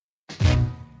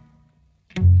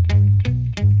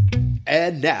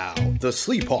And now, the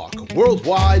Sleephawk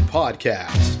Worldwide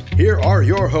Podcast. Here are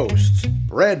your hosts,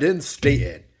 Brandon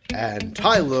Staten and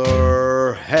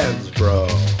Tyler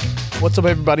Hansbrough. What's up,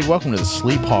 everybody? Welcome to the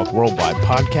Sleephawk Worldwide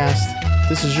Podcast.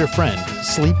 This is your friend,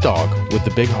 Sleep Dog, with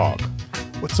the Big Hog.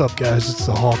 What's up, guys? It's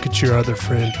the Hawk. It's your other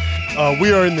friend.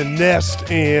 We are in the nest,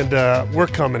 and we're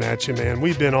coming at you, man.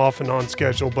 We've been off and on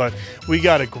schedule, but we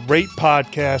got a great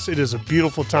podcast. It is a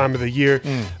beautiful time of the year.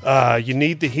 You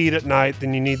need the heat at night,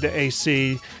 then you need the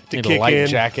AC to Need kick a light in.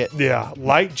 jacket. Yeah,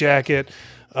 light jacket,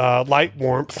 light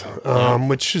warmth,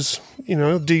 which is,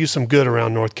 do you some good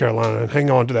around North Carolina. And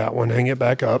hang on to that one. Hang it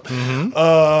back up.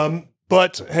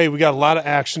 But, hey, we got a lot of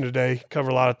action today,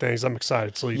 cover a lot of things. I'm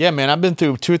excited, Sleep. Yeah, man, I've been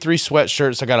through 2 or 3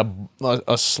 sweatshirts. I got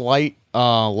a slight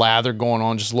lather going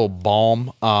on, just a little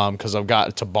balm, because I've got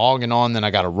a toboggan on, then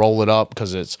I got to roll it up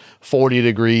because it's 40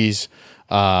 degrees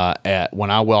when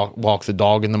I walk the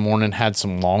dog in the morning. Had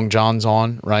some long johns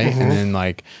on, right? And then,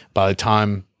 by the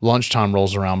time lunchtime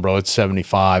rolls around, bro, it's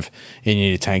 75, and you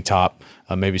need a tank top,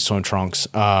 maybe swim trunks,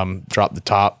 drop the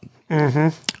top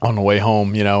on the way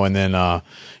home, and then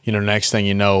next thing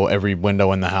you know, every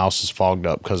window in the house is fogged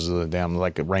up because of the damn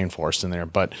a rainforest in there.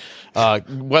 But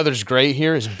weather's great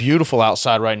here. It's beautiful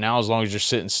outside right now as long as you're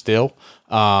sitting still.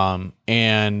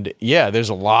 And yeah, there's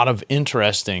a lot of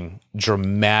interesting,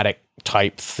 dramatic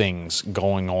type things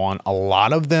going on. A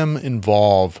lot of them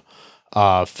involve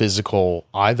physical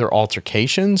either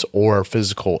altercations or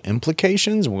physical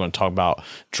implications. We're going to talk about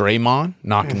Draymond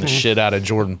knocking the shit out of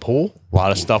Jordan Poole. A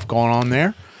lot of stuff going on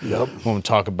there. Yep. We're going to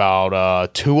talk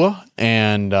about Tua,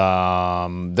 and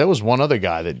there was one other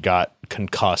guy that got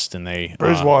concussed, and they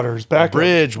Bridgewater's back.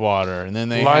 Bridgewater, and then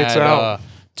they Lights had out.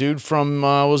 Dude from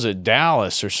was it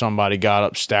Dallas or somebody got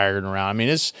up staggering around. I mean,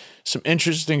 it's some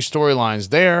interesting storylines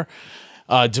there.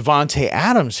 Devontae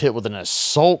Adams hit with an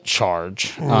assault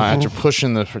charge after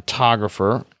pushing the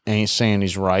photographer. Ain't saying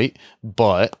he's right,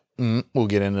 but we'll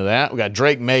get into that. We got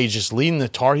Drake May just leading the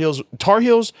Tar Heels. Tar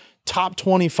Heels top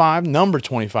 25, number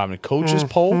 25 in the coaches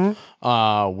poll.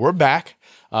 We're back.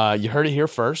 You heard it here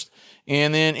first.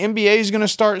 And then NBA is going to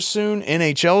start soon.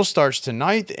 NHL starts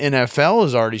tonight. The NFL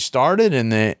has already started,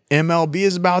 and the MLB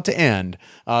is about to end.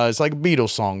 It's like a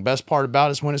Beatles song. Best part about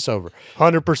it is when it's over.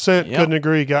 100%. Yep. Couldn't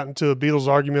agree. Got into a Beatles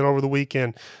argument over the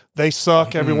weekend. They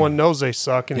suck. Everyone knows they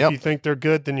suck. And if you think they're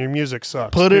good, then your music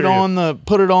sucks. Put it on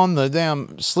the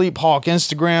damn Sleep Hawk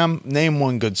Instagram. Name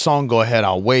one good song. Go ahead.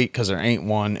 I'll wait because there ain't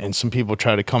one. And some people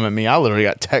try to come at me. I literally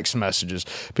got text messages.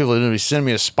 People literally send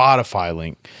me a Spotify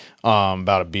link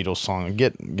about a Beatles song.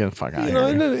 Get the fuck out of here.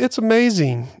 And it's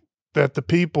amazing that the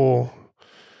people,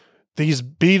 these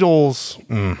Beatles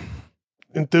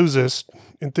enthusiasts,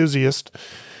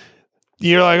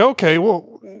 you're like, okay,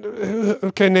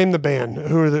 name the band.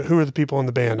 Who are the people in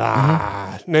the band?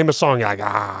 Name a song.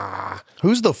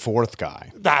 Who's the fourth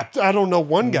guy? I don't know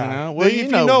one guy. Well, if you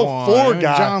know one. 4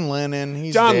 guys, John Lennon.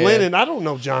 He's John dead. Lennon. I don't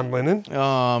know John Lennon.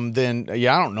 Then I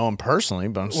don't know him personally,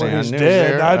 but I'm saying he's I knew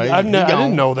dead. I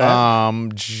didn't know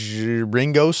that.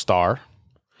 Ringo Starr,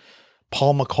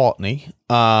 Paul McCartney,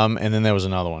 and then there was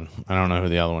another one. I don't know who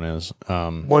the other one is.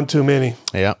 One too many.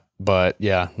 Yeah, but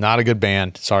yeah, not a good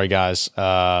band. Sorry, guys.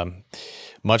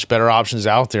 Much better options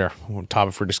out there.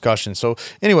 Topic for discussion. So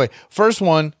anyway, first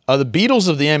one, the Beatles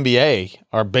of the NBA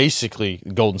are basically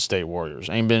Golden State Warriors.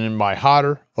 Ain't been anybody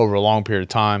hotter over a long period of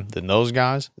time than those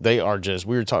guys. They are just,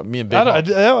 we were talking, me and Big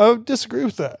I would disagree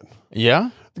with that. Yeah?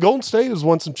 Golden State has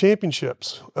won some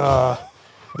championships.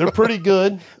 They're pretty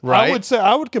good. Right.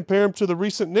 I would compare them to the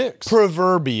recent Knicks.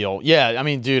 Proverbial. Yeah, I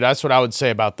mean, dude, that's what I would say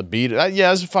about the Beatles.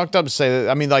 Yeah, it's fucked up to say that.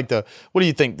 I mean, what do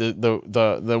you think?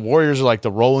 The Warriors are like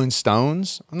the Rolling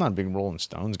Stones? I'm not a big Rolling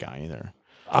Stones guy either.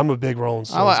 I'm a big Rolling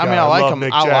Stones guy. I like love them.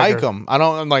 Mick I Jagger. like them. I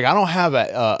don't have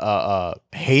a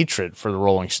hatred for the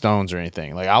Rolling Stones or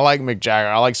anything. Like, I like Mick Jagger.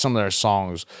 I like some of their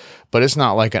songs, but it's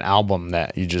not like an album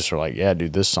that you just are like, yeah,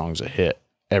 dude, this song's a hit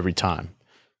every time.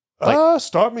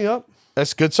 Start Me Up.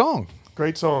 That's a good song.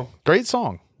 Great song. Great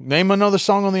song. Name another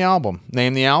song on the album.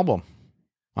 Name the album.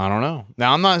 I don't know.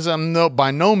 Now, I'm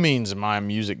by no means am I a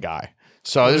music guy.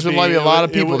 So there's might be a lot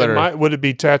of people that are. Would it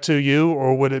be Tattoo You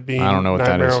or would it be I don't know what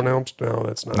that is. Nightmare on Elm Street? No,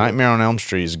 that's not. Nightmare on Elm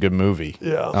Street is a good movie.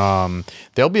 Yeah.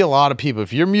 There'll be a lot of people.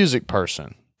 If you're a music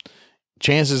person,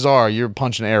 chances are you're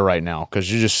punching air right now because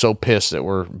you're just so pissed that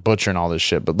we're butchering all this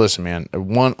shit. But listen, man,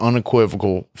 one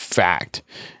unequivocal fact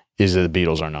is that the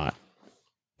Beatles are not.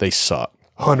 They suck.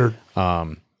 100.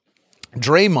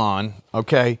 Draymond,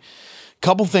 okay,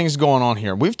 couple things going on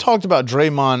here. We've talked about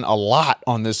Draymond a lot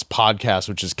on this podcast,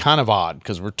 which is kind of odd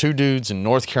because we're two dudes in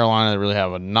North Carolina that really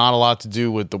have not a lot to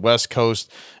do with the West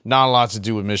Coast, not a lot to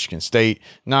do with Michigan State,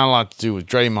 not a lot to do with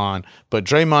Draymond. But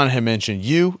Draymond had mentioned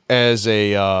you as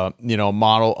a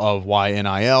model of why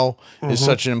NIL is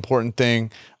such an important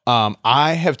thing.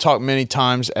 I have talked many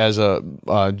times as a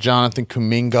Jonathan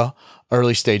Kuminga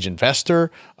early stage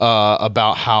investor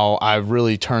about how I've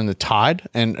really turned the tide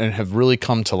and have really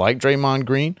come to like Draymond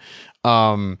Green.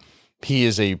 He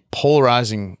is a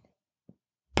polarizing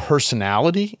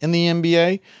personality in the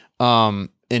NBA, and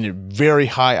a very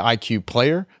high IQ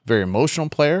player, very emotional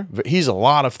player. He's a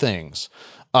lot of things.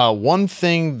 One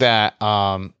thing that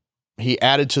he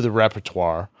added to the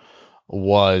repertoire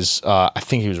was I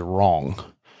think he was wrong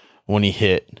when he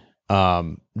hit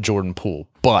Jordan Poole,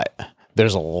 but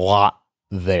there's a lot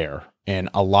there and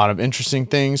a lot of interesting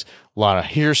things, a lot of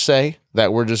hearsay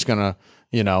that we're just gonna,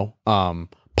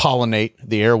 pollinate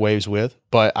the airwaves with.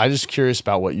 But I'm just curious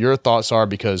about what your thoughts are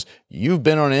because you've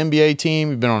been on an NBA team,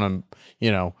 you've been on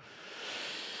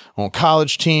on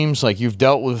college teams, like you've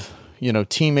dealt with,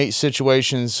 teammate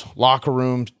situations, locker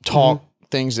room talk,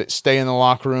 things that stay in the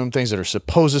locker room, things that are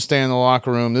supposed to stay in the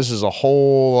locker room. This is a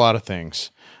whole lot of things.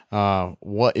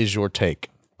 What is your take?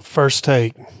 First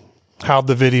take. How'd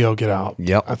the video get out?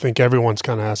 Yep. I think everyone's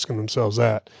kind of asking themselves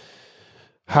that.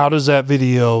 How does that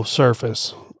video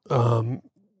surface? And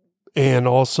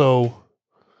also,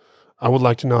 I would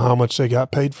like to know how much they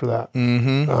got paid for that.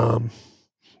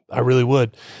 I really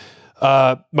would.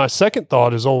 My second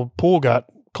thought is old Poole got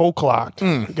cold clocked,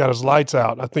 got his lights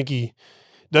out. I think he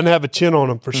doesn't have a chin on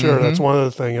him for sure. That's one of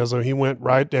the things. He went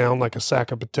right down like a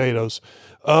sack of potatoes.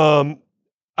 I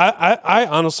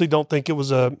honestly don't think it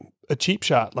was a cheap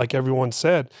shot, like everyone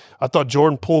said. I thought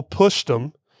Jordan Poole pushed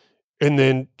him, and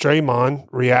then Draymond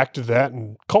reacted to that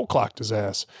and cold clocked his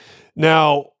ass.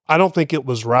 Now, I don't think it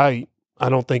was right. I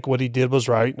don't think what he did was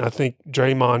right, and I think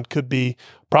Draymond could be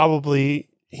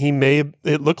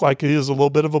it looked like he is a little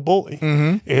bit of a bully.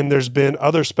 And there's been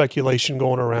other speculation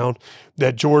going around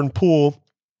that Jordan Poole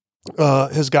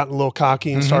has gotten a little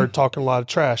cocky and started talking a lot of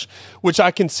trash, which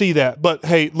I can see that. But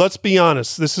hey, let's be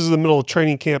honest. This is the middle of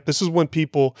training camp. This is when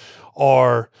people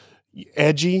are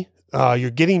edgy. You're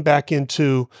getting back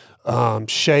into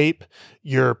shape.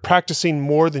 You're practicing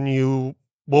more than you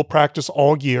will practice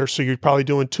all year. So you're probably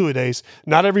doing 2-a-days.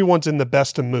 Not everyone's in the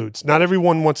best of moods. Not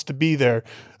everyone wants to be there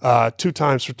 2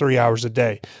 times for 3 hours a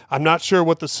day. I'm not sure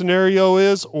what the scenario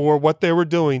is or what they were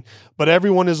doing, but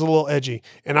everyone is a little edgy.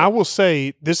 And I will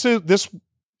say this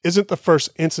isn't the first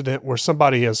incident where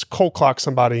somebody has cold clocked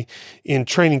somebody in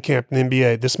training camp in the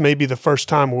NBA. This may be the first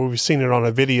time where we've seen it on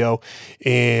a video.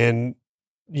 And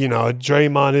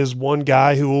Draymond is one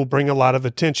guy who will bring a lot of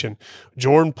attention.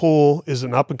 Jordan Poole is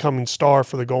an up-and-coming star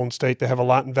for the Golden State. They have a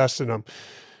lot invested in him.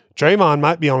 Draymond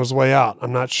might be on his way out.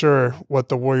 I'm not sure what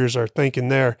the Warriors are thinking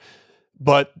there.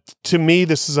 But to me,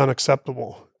 this is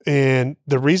unacceptable. And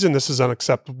the reason this is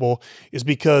unacceptable is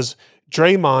because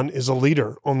Draymond is a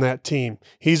leader on that team.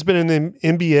 He's been in the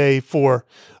NBA for,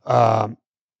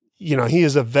 he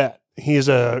is a vet. He is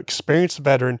an experienced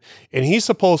veteran, and he's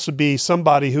supposed to be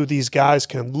somebody who these guys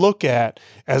can look at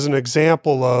as an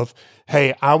example of,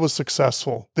 hey, I was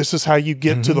successful. This is how you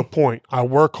get to the point. I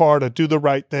work hard. I do the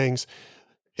right things.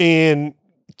 And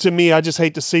to me, I just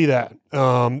hate to see that.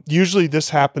 Usually this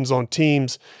happens on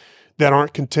teams that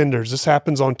aren't contenders. This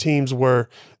happens on teams where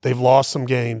they've lost some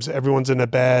games. Everyone's in a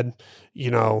bad,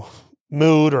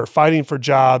 mood or fighting for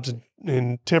jobs,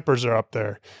 and tempers are up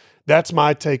there. That's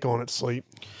my take on it, Sleep.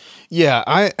 Yeah,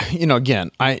 I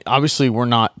obviously we're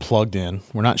not plugged in.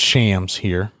 We're not Shams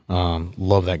here.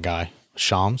 Love that guy.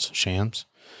 Shams. Shambles.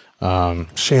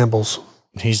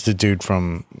 He's the dude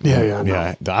from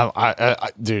I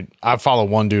follow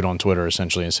one dude on Twitter.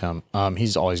 Essentially, it's him.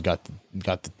 He's always got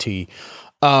the T.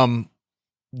 The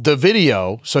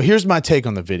video. So here's my take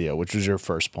on the video, which was your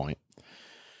first point.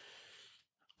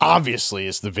 Obviously,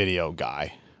 it's the video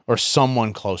guy or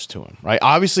someone close to him, right?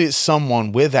 Obviously, it's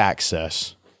someone with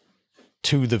access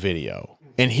to the video.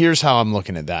 And here's how I'm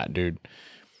looking at that, dude.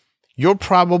 You're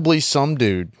probably some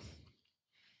dude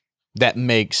that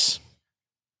makes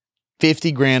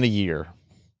 $50,000 a year.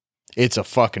 It's a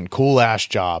fucking cool ass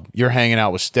job. You're hanging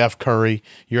out with Steph Curry.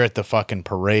 You're at the fucking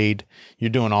parade. You're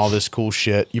doing all this cool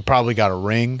shit. You probably got a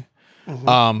ring.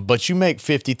 But you make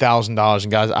 $50,000.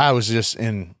 And guys, I was just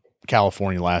in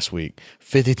California last week.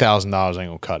 $50,000 ain't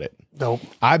gonna cut it. Nope.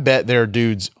 I bet there are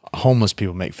dudes, homeless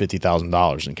people make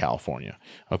 $50,000 in California.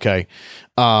 Okay.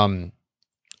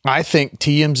 I think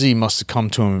TMZ must have come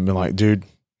to him and been like, dude,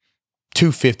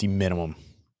 $250 minimum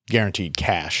guaranteed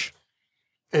cash.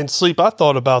 And Sleep, I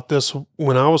thought about this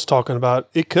when I was talking about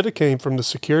it could have came from the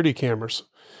security cameras.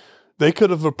 They could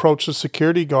have approached a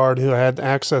security guard who had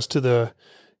access to the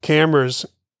cameras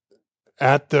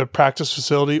at the practice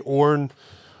facility or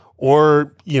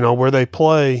where they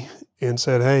play and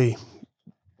said, "Hey,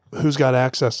 who's got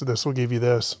access to this? We'll give you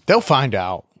this." They'll find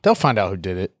out. They'll find out who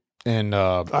did it. And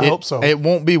I hope so. It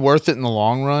won't be worth it in the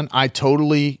long run.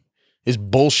 It's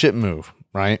bullshit move,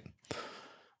 right?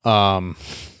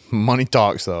 Money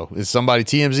talks, though. Is somebody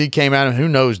TMZ came out and who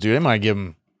knows, dude? They might give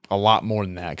him a lot more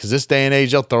than that because this day and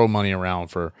age, they'll throw money around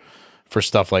for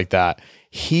stuff like that.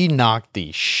 He knocked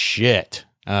the shit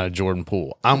out of Jordan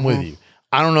Poole. I'm with you.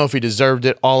 I don't know if he deserved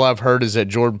it. All I've heard is that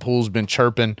Jordan Poole's been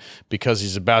chirping because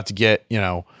he's about to get,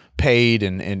 paid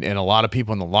and a lot of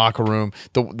people in the locker room.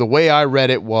 The way I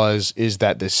read it is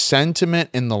that the sentiment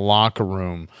in the locker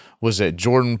room was that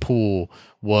Jordan Poole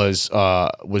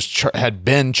had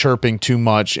been chirping too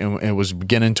much and was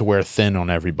beginning to wear thin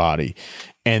on everybody.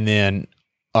 And then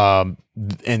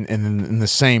in the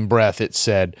same breath it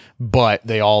said, but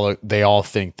they all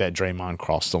think that Draymond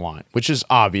crossed the line, which is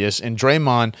obvious. And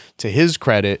Draymond, to his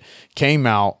credit, came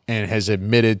out and has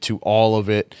admitted to all of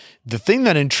it. The thing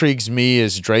that intrigues me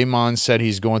is Draymond said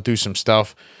he's going through some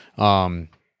stuff, on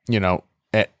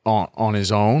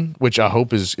his own, which I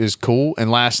hope is cool. And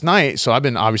last night, so I've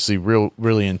been obviously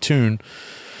really in tune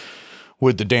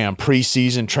with the damn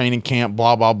preseason training camp,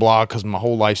 blah, blah, blah, because my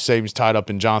whole life savings tied up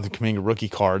in Jonathan Kuminga rookie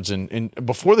cards. And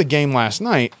before the game last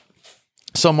night,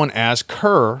 someone asked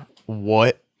Kerr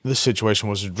what the situation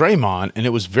was with Draymond, and it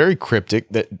was very cryptic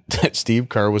that Steve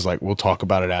Kerr was like, we'll talk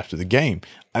about it after the game.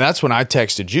 And that's when I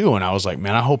texted you, and I was like,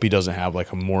 man, I hope he doesn't have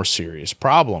like a more serious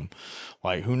problem.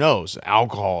 Like, who knows,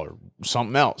 alcohol or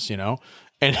something else, And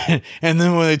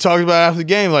then when they talked about it after the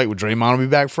game, like, well, Draymond will be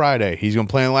back Friday. He's going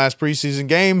to play in the last preseason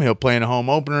game. He'll play in a home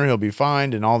opener. He'll be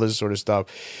fine and all this sort of stuff.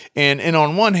 And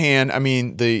on one hand, I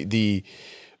mean, it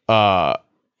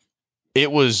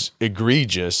was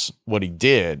egregious what he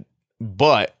did,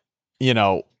 but,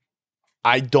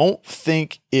 I don't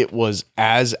think it was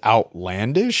as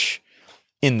outlandish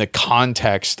in the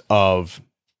context of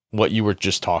what you were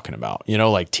just talking about,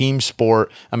 like team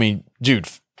sport. I mean, dude,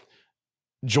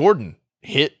 Jordan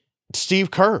hit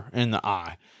Steve Kerr in the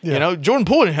eye. Yeah. Jordan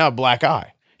Poole didn't have a black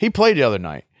eye. He played the other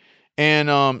night.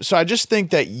 And so I just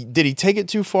think that, did he take it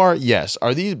too far? Yes.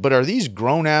 Are these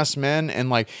grown ass men? And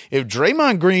like, if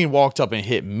Draymond Green walked up and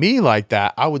hit me like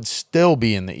that, I would still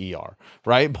be in the ER.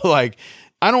 Right. But like,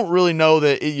 I don't really know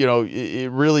that,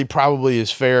 it really probably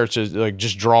is fair to like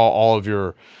just draw all of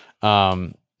your,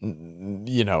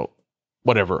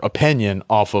 whatever opinion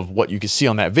off of what you can see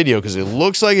on that video, because it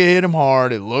looks like it hit him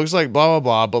hard. It looks like blah, blah,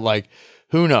 blah. But like,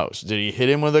 who knows? Did he hit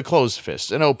him with a closed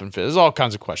fist, an open fist? There's all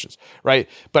kinds of questions, right?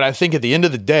 But I think at the end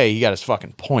of the day, he got his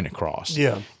fucking point across.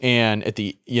 Yeah. And at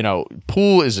the,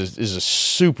 Poole is a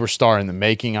superstar in the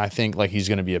making. I think like he's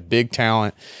going to be a big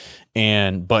talent,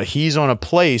 but he's on a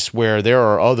place where there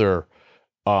are other,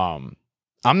 I'm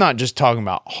not just talking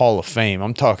about Hall of Fame.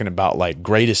 I'm talking about like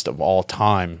greatest of all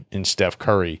time in Steph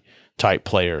Curry type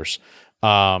players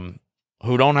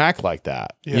who don't act like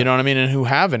that. Yeah. You know what I mean? And who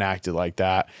haven't acted like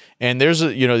that. And there's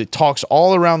it talks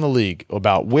all around the league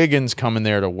about Wiggins coming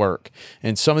there to work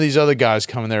and some of these other guys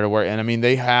coming there to work. And I mean,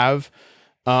 they have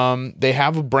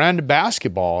a brand of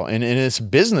basketball and it's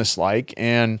business-like.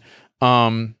 And,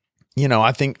 I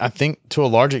think to a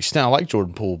large extent, I like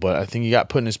Jordan Poole, but I think he got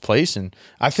put in his place. And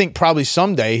I think probably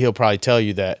someday he'll probably tell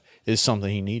you that is something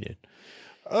he needed.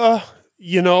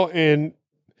 And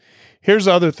here's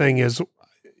the other thing is,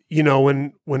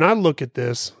 when I look at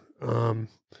this, and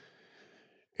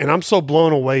I'm so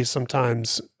blown away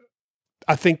sometimes,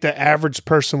 I think the average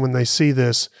person, when they see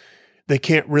this, they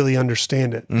can't really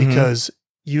understand it because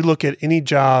you look at any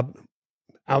job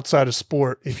outside of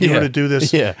sport, if you were to do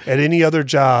this at any other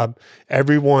job,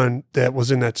 everyone that was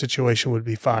in that situation would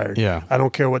be fired. Yeah. I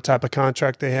don't care what type of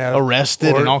contract they have.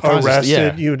 Arrested and all kinds of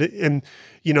stuff. And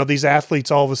these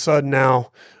athletes all of a sudden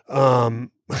now,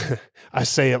 I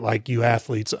say it like you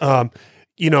athletes, in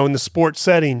the sports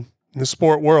setting, in the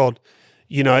sport world,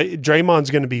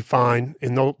 Draymond's going to be fine,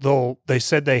 and they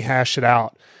said they hash it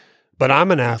out. But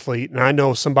I'm an athlete, and I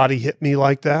know if somebody hit me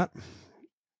like that,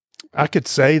 I could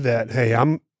say that, hey,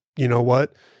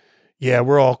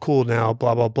 we're all cool now,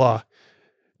 blah, blah, blah.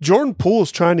 Jordan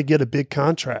Poole's trying to get a big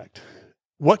contract.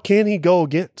 What can he go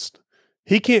against?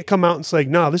 He can't come out and say,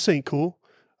 "No, this ain't cool.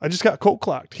 I just got cold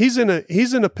clocked." He's in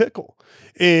a pickle.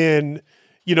 And,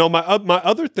 my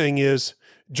other thing is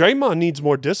Draymond needs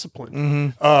more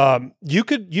discipline. Mm-hmm.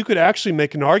 You could actually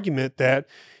make an argument that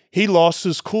he lost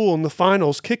his cool in the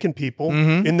finals, kicking people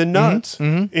in the nuts,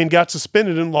 and got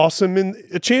suspended and lost him in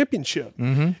a championship.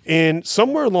 And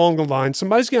somewhere along the line,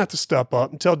 somebody's going to have to step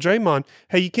up and tell Draymond,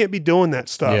 hey, you can't be doing that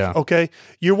stuff, okay?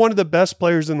 You're one of the best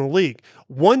players in the league.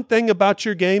 One thing about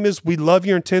your game is we love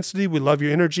your intensity, we love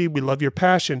your energy, we love your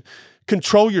passion.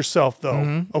 Control yourself,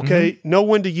 though, okay? Know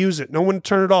when to use it, know when to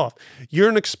turn it off. You're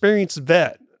an experienced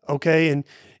vet, okay? And,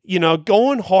 you know,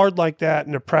 going hard like that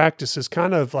in a practice is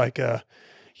kind of like a,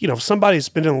 you know, somebody that's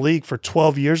been in the league for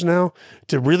 12 years now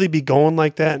to really be going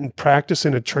like that in practice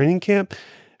in a training camp,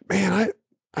 man,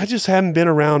 I just haven't been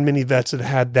around many vets that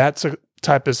had that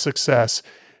type of success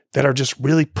that are just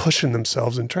really pushing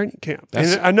themselves in training camp.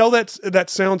 And I know that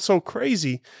sounds so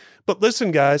crazy, but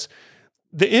listen, guys,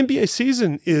 the NBA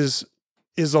season is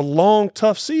a long,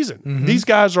 tough season. These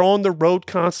guys are on the road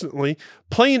constantly,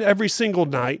 playing every single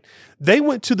night. They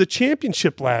went to the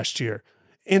championship last year.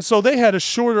 And so they had a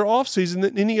shorter offseason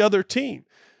than any other team.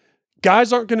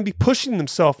 Guys aren't going to be pushing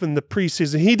themselves in the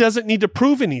preseason. He doesn't need to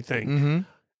prove anything.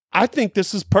 I think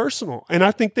this is personal, and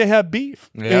I think they have beef.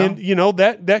 And, you know,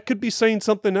 that could be saying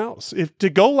something else. If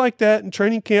to go like that in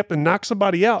training camp and knock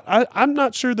somebody out, I'm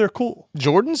not sure they're cool.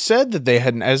 Jordan said that they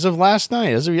hadn't, as of last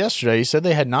night, as of yesterday, he said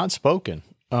they had not spoken.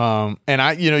 And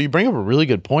you bring up a really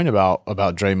good point about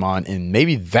Draymond, and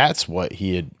maybe that's what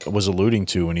he was alluding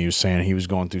to when he was saying he was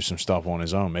going through some stuff on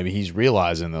his own. Maybe he's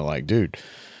realizing that, like, dude,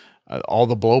 all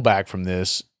the blowback from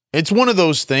this. It's one of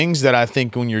those things that I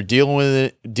think when you're dealing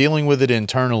with it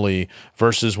internally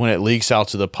versus when it leaks out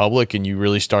to the public and you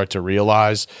really start to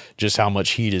realize just how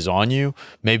much heat is on you,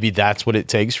 maybe that's what it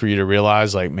takes for you to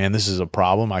realize, like, man, this is a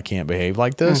problem. I can't behave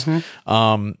like this.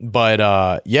 But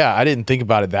I didn't think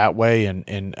about it that way. And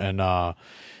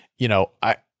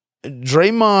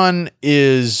Draymond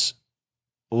is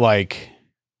like,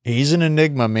 he's an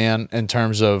enigma, man, in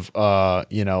terms of,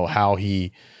 how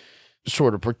he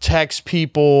sort of protects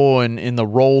people and in the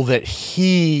role that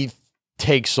he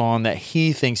takes on, that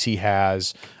he thinks he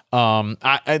has.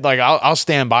 I'll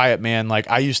stand by it, man. Like,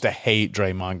 I used to hate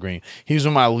Draymond Green. He was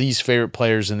one of my least favorite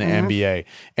players in the NBA,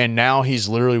 and now he's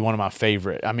literally one of my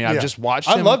favorite. I mean, I've just watched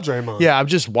him. I love Draymond. Yeah, I've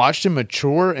just watched him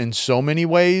mature in so many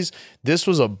ways. This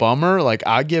was a bummer. Like,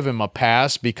 I give him a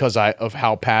pass because of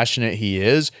how passionate he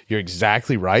is. You're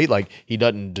exactly right. Like, he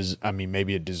doesn't,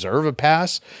 maybe deserve a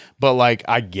pass, but like,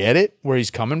 I get it where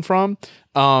he's coming from.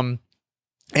 And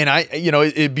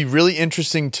it'd be really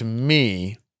interesting to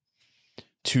me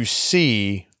to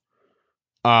see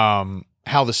how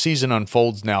the season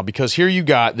unfolds now, because here you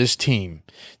got this team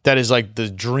that is like the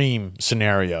dream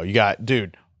scenario. You got,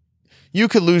 dude, you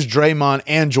could lose Draymond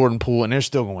and Jordan Poole and they're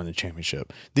still going to win the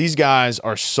championship. These guys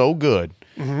are so good.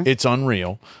 It's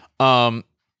unreal. But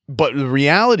the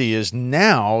reality is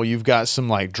now you've got some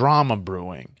like drama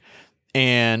brewing,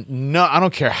 and no, I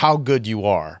don't care how good you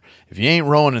are. If you ain't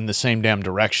rowing in the same damn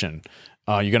direction,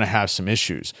 you're going to have some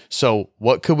issues. So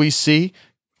what could we see?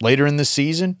 Later in the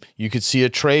season, you could see a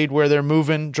trade where they're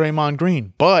moving Draymond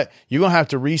Green, but you're going to have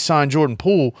to re-sign Jordan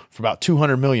Poole for about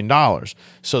 $200 million.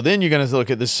 So then you're going to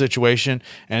look at this situation,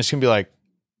 and it's going to be like,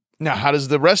 now, how does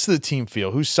the rest of the team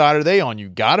feel? Whose side are they on? You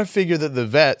got to figure that the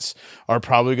vets are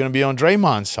probably going to be on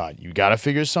Draymond's side. You got to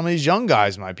figure some of these young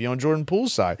guys might be on Jordan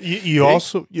Poole's side. You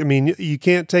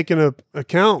can't take into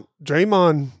account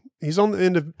Draymond. He's on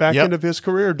the back end of his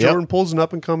career. Jordan Poole's an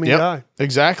up-and-coming guy.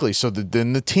 Exactly. So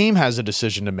then the team has a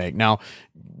decision to make. Now,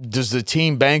 does the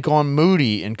team bank on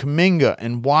Moody and Kuminga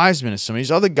and Wiseman and some of these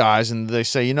other guys, and they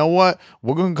say, you know what,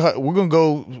 we're going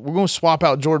to swap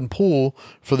out Jordan Poole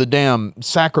for the damn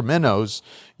Sacramento's,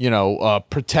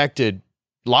 protected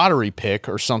lottery pick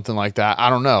or something like that.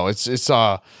 I don't know. It's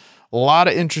a lot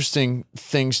of interesting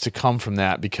things to come from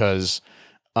that, because,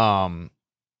 or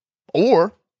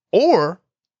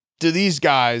do these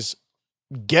guys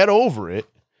get over it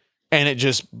and it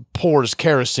just pours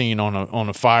kerosene on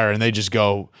a fire and they just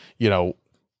go,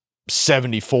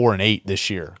 74-8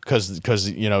 this year?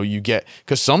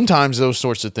 Because sometimes those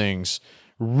sorts of things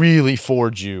really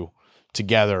forge you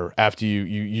together after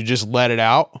you just let it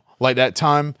out. Like that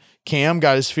time Cam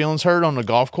got his feelings hurt on the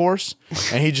golf course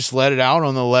and he just let it out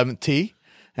on the 11th tee,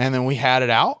 and then we had it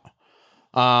out,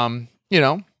 and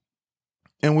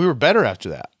we were better after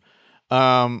that.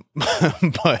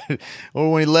 But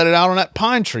when he let it out on that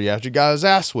pine tree after he got his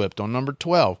ass whipped on number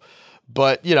 12.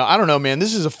 But, I don't know, man,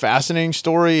 this is a fascinating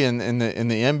story. And the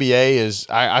NBA is,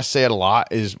 I say it a lot,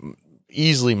 is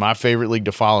easily my favorite league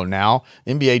to follow now.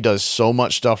 NBA does so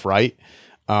much stuff right.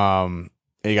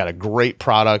 They got a great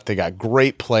product. They got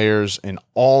great players in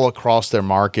all across their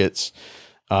markets.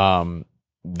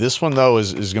 This one though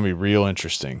is going to be real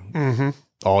interesting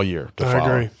all year to follow.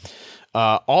 I agree.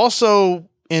 Also,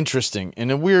 interesting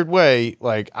in a weird way.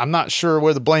 Like, I'm not sure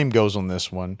where the blame goes on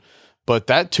this one, but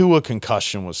that Tua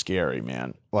concussion was scary,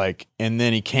 man. Like, and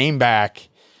then he came back,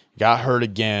 got hurt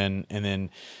again, and then,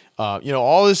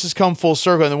 all this has come full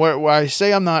circle. And then where I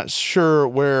say I'm not sure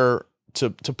where to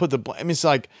put the blame, it's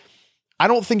like, I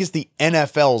don't think it's the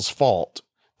NFL's fault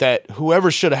that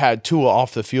whoever should have had Tua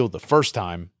off the field the first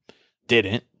time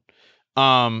didn't.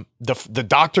 The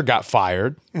doctor got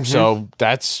fired. So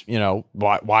that's,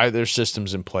 why their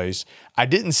system's in place. I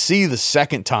didn't see the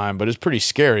second time, but it's pretty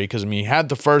scary because, he had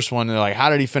the first one and they're like, how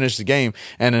did he finish the game?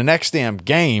 And the next damn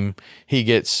game, he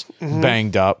gets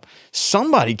banged up.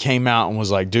 Somebody came out and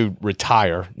was like, dude,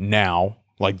 retire now.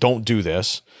 Like, don't do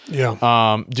this.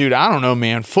 Yeah. Dude, I don't know,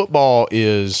 man. Football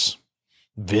is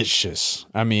vicious.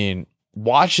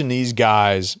 Watching these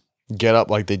guys get up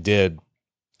like they did,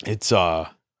 it's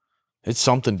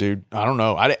something, dude. I don't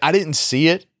know. I didn't see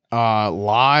it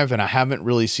live, and I haven't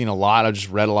really seen a lot. I just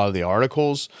read a lot of the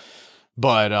articles,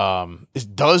 but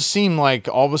it does seem like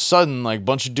all of a sudden, like, a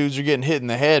bunch of dudes are getting hit in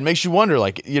the head. Makes you wonder,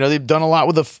 like, they've done a lot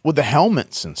with the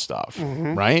helmets and stuff,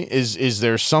 right? Is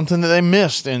there something that they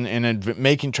missed in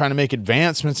trying to make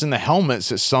advancements in the helmets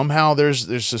that somehow there's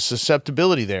a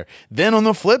susceptibility there? Then on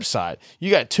the flip side,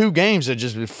 you got 2 games that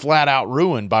just been flat out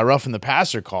ruined by roughing the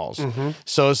passer calls.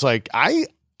 So it's like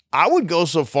I would go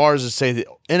so far as to say that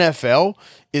NFL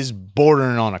is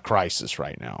bordering on a crisis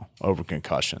right now over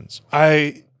concussions.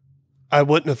 I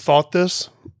wouldn't have thought this.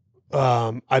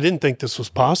 I didn't think this was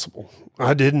possible.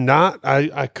 I did not.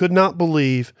 I could not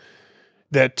believe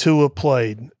that Tua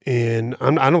played. And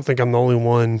I don't think I'm the only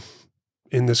one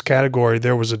in this category.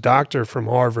 There was a doctor from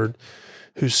Harvard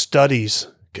who studies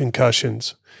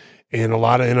concussions, and a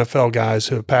lot of NFL guys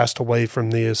who have passed away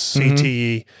from the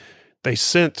CTE, they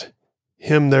sent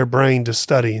him their brain to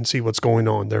study and see what's going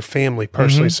on. Their family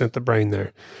personally sent the brain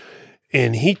there.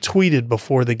 And he tweeted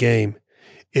before the game,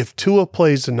 if Tua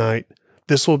plays tonight,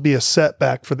 this will be a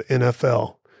setback for the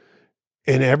NFL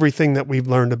and everything that we've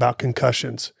learned about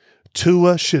concussions.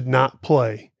 Tua should not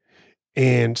play.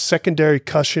 And secondary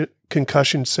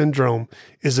concussion syndrome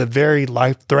is a very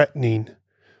life-threatening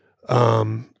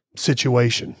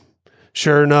situation.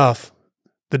 Sure enough,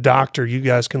 the doctor, you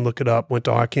guys can look it up,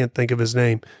 I can't think of his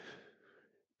name.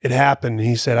 It happened.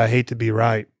 He said, I hate to be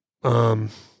right.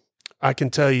 I can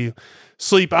tell you,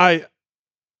 Sleep, I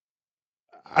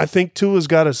think Tua's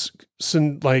got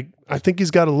I think he's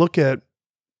got to look at,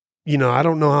 I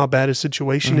don't know how bad his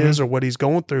situation is or what he's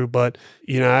going through, but,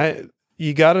 you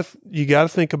got to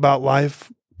think about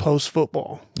life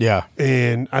post-football. Yeah.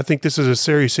 And I think this is a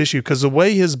serious issue because the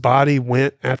way his body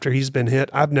went after he's been hit,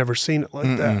 I've never seen it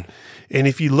like that. And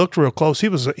if you looked real close, he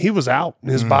was out and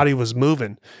his body was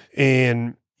moving.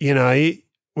 And,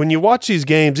 when you watch these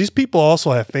games, these people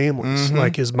also have families.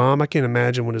 Like his mom, I can't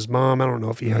imagine when his mom, I don't know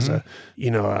if he has a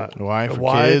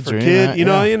wife or kid,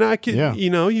 and I can,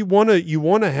 you want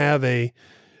to have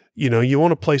you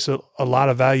want to place a lot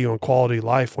of value on quality of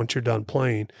life once you're done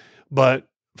playing. But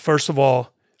first of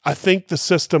all, I think the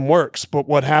system works, but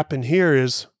what happened here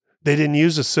is they didn't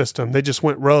use a system. They just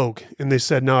went rogue and they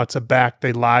said, no, it's a back.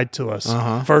 They lied to us.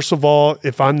 First of all,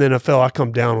 if I'm the NFL, I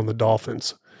come down on the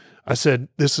Dolphins. I said,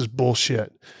 this is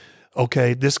bullshit.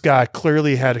 Okay, this guy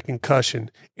clearly had a concussion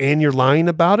and you're lying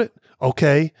about it.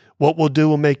 Okay, what we'll do,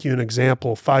 we'll make you an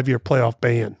example, 5-year playoff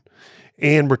ban.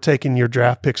 And we're taking your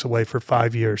draft picks away for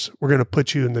 5 years. We're going to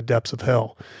put you in the depths of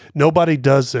hell. Nobody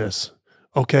does this.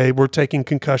 Okay, we're taking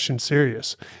concussion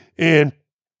serious. And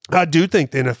I do think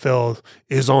the NFL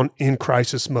is in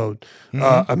crisis mode,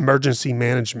 emergency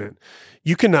management.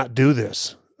 You cannot do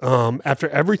this. After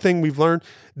everything we've learned,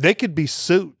 they could be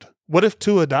sued. What if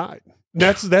Tua died?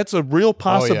 That's a real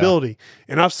possibility.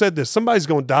 And I've said this, somebody's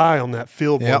going to die on that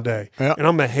field one day. And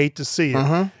I'm going to hate to see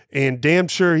it. And damn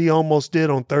sure he almost did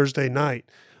on Thursday night.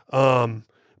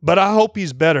 But I hope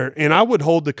he's better. And I would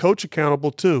hold the coach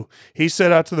accountable too. He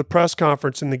said out to the press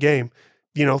conference in the game,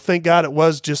 thank God it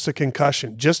was just a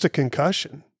concussion.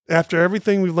 After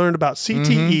everything we've learned about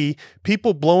CTE,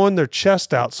 people blowing their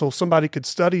chest out so somebody could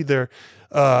study their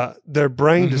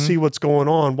brain to see what's going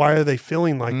on. Why are they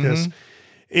feeling like this?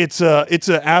 It's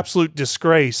an absolute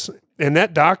disgrace. And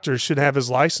that doctor should have his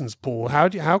license pulled.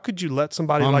 How could you let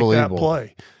somebody like that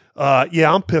play?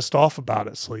 I'm pissed off about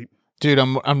it, Sleep. Dude,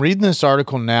 I'm reading this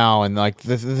article now, and like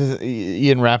the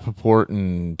Ian Rappaport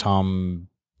and Tom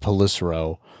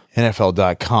Pelissero,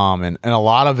 NFL.com, and a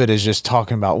lot of it is just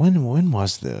talking about when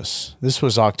was this? This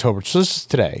was October. So this is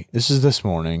today. This is this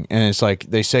morning. And it's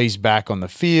like they say he's back on the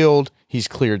field. He's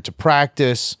cleared to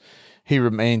practice. He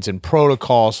remains in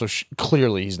protocol. So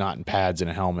clearly he's not in pads and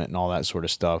a helmet and all that sort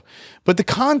of stuff. But the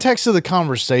context of the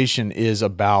conversation is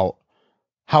about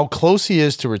how close he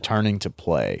is to returning to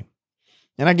play.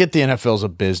 And I get the NFL's a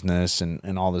business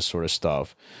and all this sort of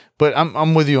stuff, but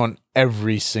I'm with you on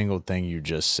every single thing you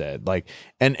just said. Like,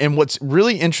 and what's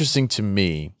really interesting to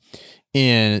me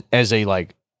as a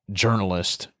like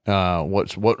journalist,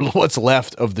 what's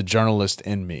left of the journalist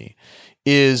in me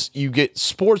is you get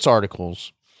sports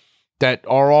articles that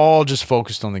are all just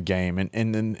focused on the game.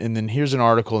 And then here's an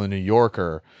article in the New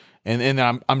Yorker. And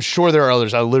I'm sure there are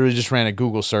others. I literally just ran a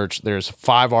Google search. There's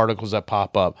 5 articles that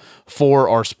pop up. 4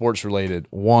 are sports related.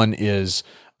 1 is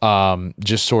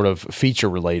just sort of feature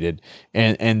related.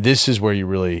 And this is where you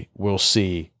really will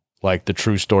see like the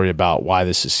true story about why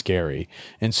this is scary.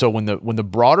 And so when the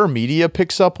broader media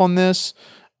picks up on this,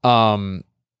 and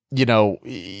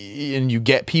you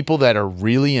get people that are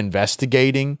really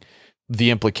investigating the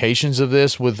implications of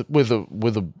this with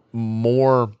a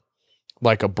more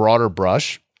like a broader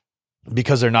brush,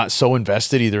 because they're not so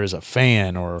invested either as a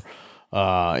fan or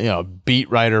beat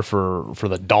writer for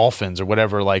the Dolphins or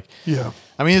whatever. Like, yeah,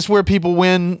 I mean, it's where people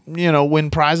win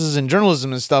prizes in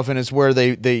journalism and stuff, and it's where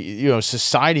they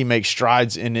society makes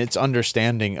strides in its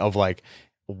understanding of like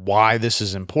why this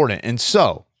is important. And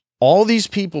so all these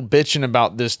people bitching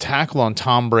about this tackle on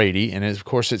Tom Brady, and of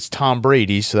course it's Tom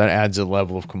Brady, so that adds a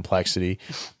level of complexity,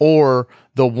 or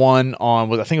the one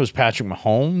on, I think it was Patrick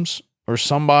Mahomes or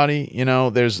somebody,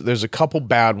 there's a couple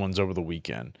bad ones over the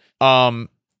weekend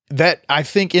that I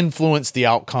think influence the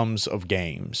outcomes of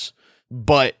games.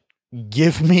 But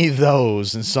give me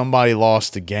those and somebody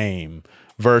lost a game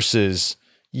versus,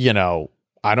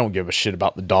 I don't give a shit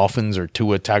about the Dolphins or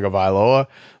Tua Tagovailoa,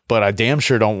 but I damn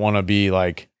sure don't want to be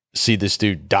like, see this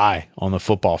dude die on the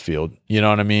football field. You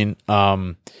know what I mean?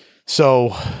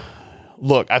 So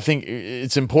look, I think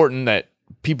it's important that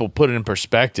people put it in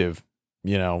perspective.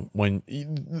 When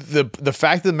the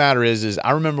fact of the matter is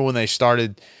I remember when they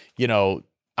started,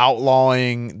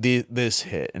 outlawing this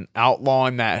hit and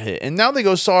outlawing that hit. And now they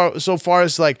go so far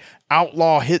as like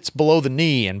outlaw hits below the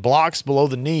knee and blocks below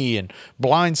the knee and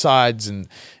blindsides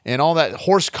and all that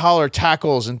horse collar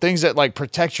tackles and things that like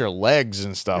protect your legs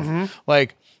and stuff. Mm-hmm.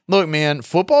 Like, look, man,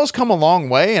 football's come a long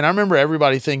way. And I remember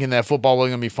everybody thinking that football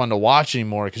wasn't going to be fun to watch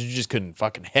anymore because you just couldn't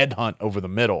fucking headhunt over the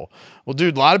middle. Well,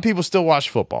 dude, a lot of people still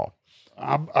watch football.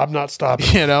 I'm not stopping.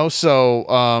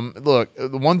 So look,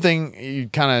 the one thing you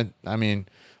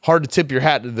hard to tip your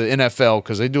hat to the NFL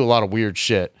because they do a lot of weird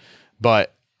shit.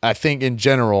 But I think in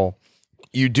general,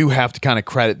 you do have to kind of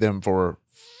credit them for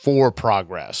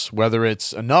progress, whether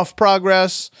it's enough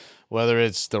progress, whether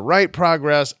it's the right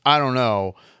progress, I don't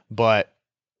know. But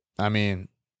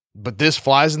this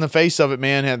flies in the face of it,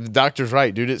 man. The doctor's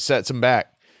right, dude. It sets them back.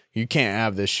 You can't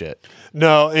have this shit.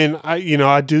 No, and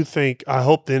I do think, I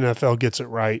hope the NFL gets it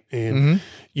right. And,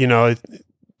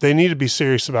 they need to be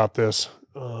serious about this.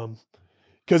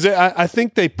 Because I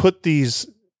think they put these,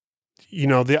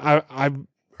 I've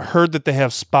heard that they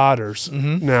have spotters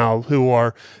now who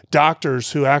are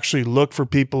doctors who actually look for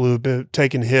people who have been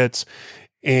taking hits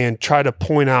and try to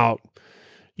point out,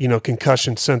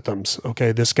 concussion symptoms.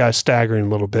 Okay, this guy's staggering a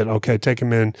little bit. Okay, take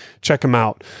him in, check him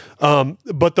out.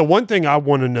 But the one thing I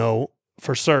want to know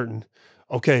for certain,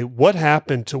 okay, what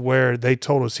happened to where they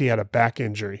told us he had a back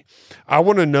injury? I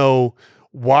want to know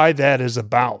why that is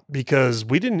about, because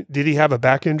did he have a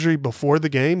back injury before the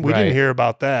game? We didn't hear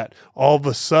about that. All of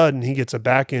a sudden he gets a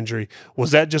back injury.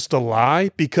 Was that just a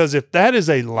lie? Because if that is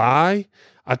a lie,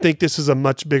 I think this is a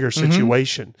much bigger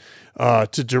situation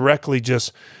to directly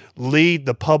just lead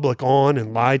the public on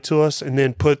and lie to us and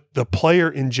then put the player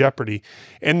in jeopardy.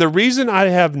 And the reason I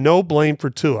have no blame for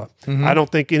Tua, I don't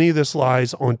think any of this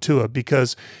lies on Tua,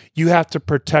 because you have to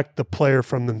protect the player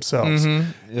from themselves.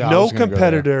 Yeah, no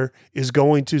competitor is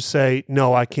going to say,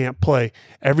 no, I can't play.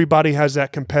 Everybody has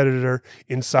that competitor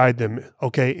inside them,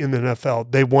 okay, in the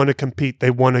NFL. They want to compete.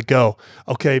 They want to go.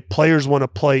 Okay, players want to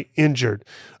play injured.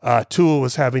 Tua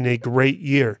was having a great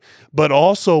year. But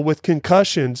also with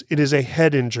concussions, it is a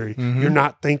head injury. You're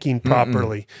not thinking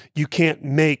properly. You can't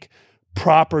make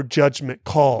proper judgment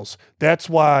calls. That's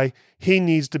why he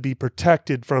needs to be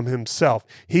protected from himself.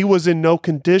 He was in no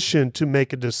condition to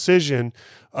make a decision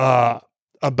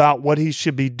about what he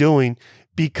should be doing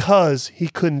because he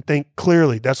couldn't think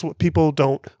clearly. That's what people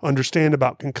don't understand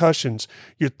about concussions.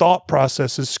 Your thought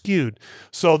process is skewed.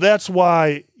 So that's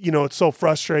why, it's so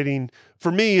frustrating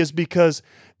for me, is because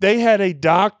they had a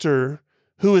doctor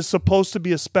who is supposed to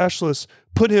be a specialist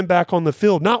put him back on the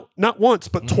field, not once,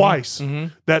 but twice.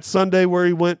 That Sunday where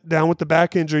he went down with the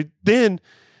back injury, then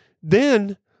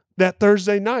that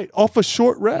Thursday night off a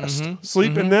short rest,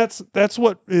 sleep, and that's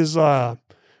what is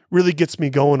really gets me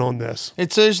going on this.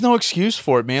 There's no excuse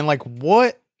for it, man. Like,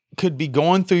 what could be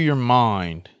going through your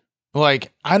mind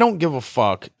Like, I don't give a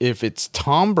fuck if it's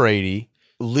Tom Brady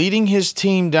leading his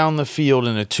team down the field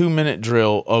in a 2-minute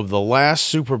drill of the last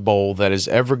Super Bowl that is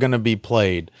ever going to be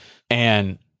played.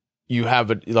 And you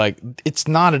have it's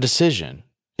not a decision.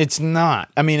 It's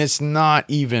not. I mean, it's not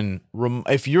even,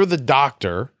 if you're the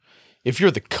doctor, if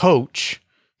you're the coach,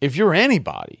 if you're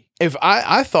anybody. If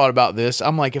I thought about this,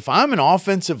 I'm like, if I'm an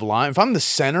offensive line, if I'm the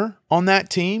center on that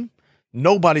team,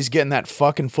 nobody's getting that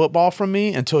fucking football from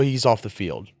me until he's off the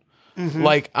field. Mm-hmm.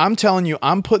 Like, I'm telling you,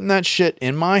 I'm putting that shit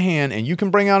in my hand, and you can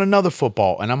bring out another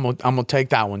football, and I'm gonna take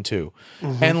that one too.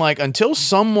 Mm-hmm. And like, until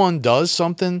someone does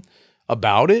something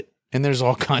about it, and there's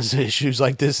all kinds of issues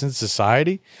like this in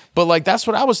society, but like, that's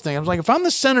what I was thinking. I was like, if I'm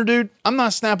the center, dude, I'm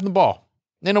not snapping the ball.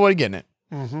 Ain't nobody getting it.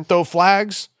 Mm-hmm. Throw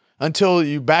flags until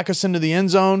you back us into the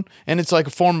end zone, and it's like a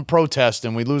form of protest,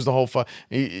 and we lose the whole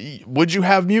Would you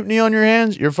have mutiny on your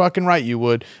hands? You're fucking right, you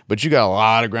would, but you got a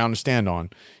lot of ground to stand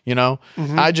on, you know?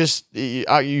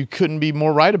 Mm-hmm. You couldn't be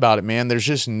more right about it, man. There's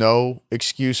just no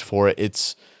excuse for it.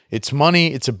 It's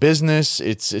money, it's a business,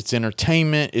 it's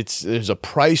entertainment, there's a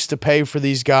price to pay for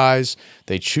these guys.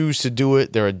 They choose to do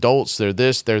it. They're adults, they're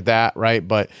this, they're that, right?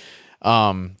 But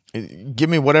give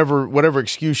me whatever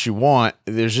excuse you want.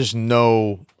 There's just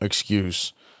no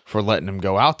excuse for letting them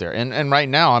go out there. And right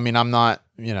now, I mean, I'm not,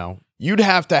 you'd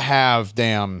have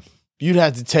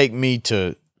to take me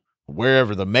to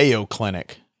wherever, the Mayo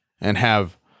Clinic, and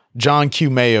have John Q.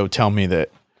 Mayo tell me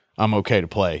that I'm okay to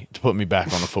play, to put me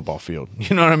back on the football field.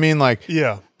 You know what I mean? Like,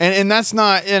 yeah. And that's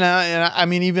not, and I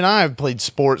mean, even I've played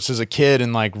sports as a kid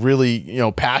and like really,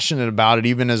 passionate about it,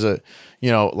 even as a,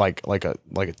 like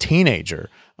a teenager.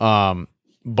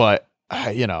 But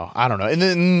I don't know. And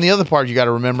then the other part you got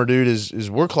to remember, dude, is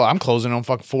I'm closing on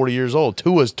fucking 40 years old.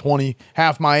 Tua's 20,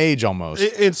 half my age almost.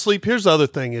 And Sleep, here's the other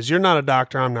thing is, you're not a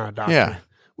doctor. I'm not a doctor. Yeah.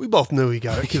 We both knew he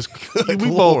got it because we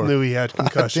Lord. both knew he had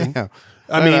concussion. Damn.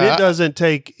 I mean, it doesn't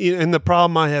take, and the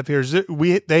problem I have here is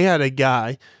they had a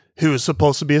guy who is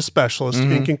supposed to be a specialist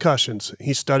in concussions.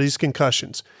 He studies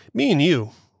concussions. Me and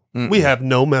you, we have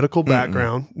no medical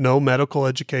background, no medical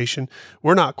education.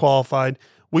 We're not qualified.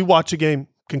 We watch a game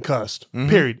concussed,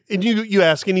 period. And you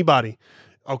ask anybody,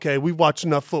 okay, we watch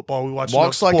enough football. We watch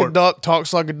Walks enough like sport. a duck,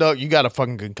 talks like a duck. You got a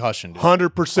fucking concussion, dude.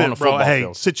 100%, bro. Hey,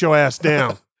 field. sit your ass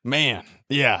down. Man,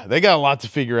 yeah, they got a lot to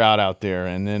figure out there.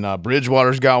 And then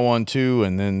Bridgewater's got one too.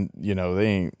 And then, they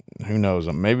ain't, who knows?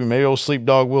 Maybe old Sleep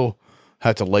Dog will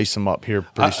have to lace him up here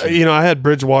pretty soon. I had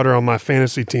Bridgewater on my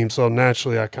fantasy team, so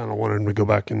naturally I kind of wanted him to go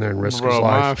back in there and risk his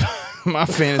life. My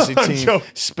fantasy team,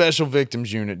 special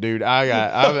victims unit, dude. I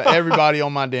got everybody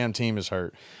on my damn team is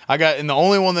hurt. And the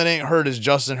only one that ain't hurt is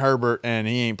Justin Herbert, and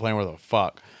he ain't playing where the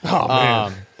fuck. Oh,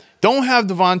 man. Don't have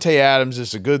Devontae Adams.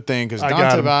 It's a good thing because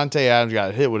Devontae Adams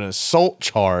got hit with an assault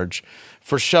charge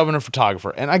for shoving a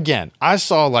photographer. And again, I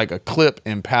saw like a clip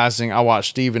in passing. I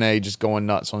watched Stephen A. just going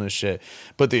nuts on this shit.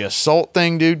 But the assault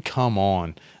thing, dude, come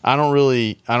on. I don't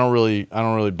really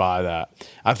buy that.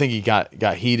 I think he got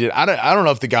heated. I don't know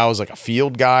if the guy was like a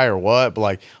field guy or what, but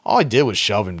like all I did was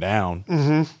shove him down.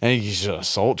 Mm-hmm. And he's an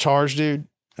assault charge, dude.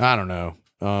 I don't know.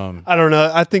 I don't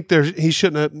know. I think he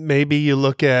shouldn't have. Maybe you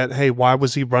look at, hey, why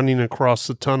was he running across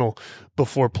the tunnel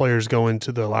before players go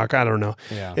into the locker? I don't know.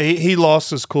 Yeah. He lost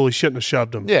his cool. He shouldn't have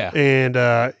shoved him. Yeah. And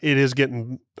it is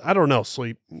getting, I don't know,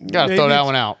 Sleep. Got to throw that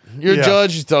one out. You're a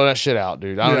judge, you throw that shit out,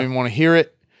 dude. I don't even want to hear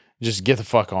it. Just get the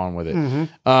fuck on with it.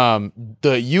 Mm-hmm.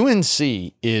 The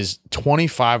UNC is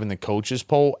 25 in the coaches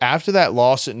poll. After that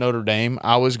loss at Notre Dame,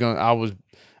 I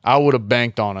would have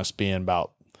banked on us being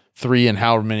about 3 and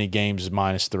however many games is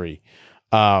 -3.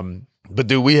 But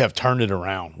dude, we have turned it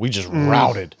around. We just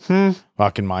routed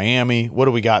fucking Miami. What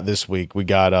do we got this week? We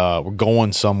got we're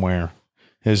going somewhere.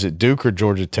 Is it Duke or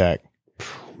Georgia Tech?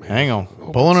 Hang on,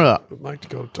 pulling it up. I'd like to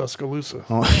go to Tuscaloosa.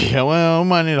 Yeah, well, we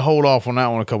might need to hold off on that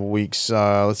one a couple weeks.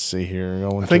 Let's see here.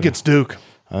 I think it's Duke.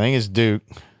 I think it's Duke.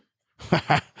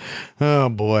 Oh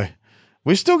boy,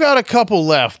 we still got a couple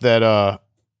left that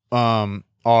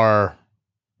are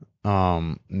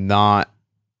not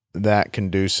that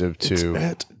conducive to. It's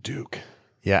at Duke.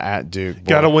 Yeah, at Duke.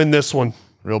 Got to win this one.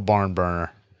 Real barn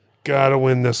burner. Got to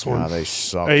win this one. Oh, they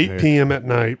suck. 8 p.m. at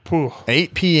night. Whew.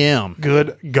 8 p.m.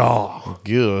 Good God.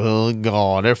 Good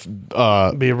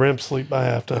God. Be a REM sleep by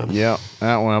halftime. Yeah,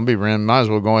 that one. I'll be REM. Might as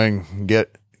well go ahead and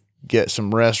get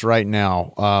some rest right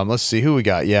now. Let's see who we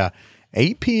got. Yeah,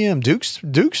 8 p.m. Duke's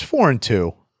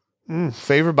 4-2.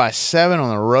 Favored by 7 on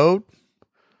the road.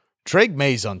 Drake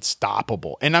May's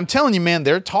unstoppable. And I'm telling you, man,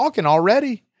 they're talking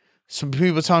already. Some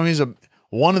people telling me he's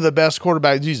one of the best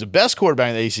quarterbacks. He's the best quarterback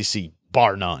in the ACC,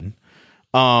 bar none.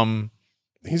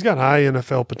 He's got high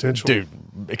NFL potential. Dude,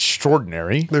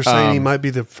 extraordinary. They're saying he might be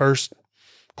the first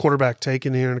quarterback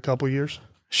taken here in a couple years.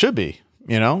 Should be,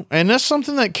 and that's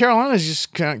something that Carolina's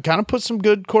just kind of put some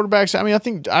good quarterbacks. I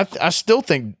mean, I still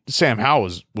think Sam Howell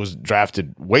was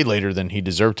drafted way later than he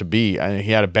deserved to be.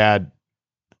 He had a bad,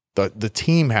 the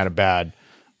team had a bad.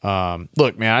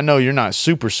 Look, man, I know you're not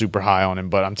super high on him,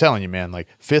 but I'm telling you, man, like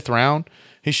 5th round,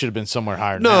 he should have been somewhere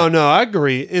higher. No, I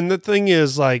agree. And the thing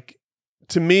is, like,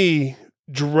 to me,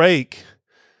 Drake,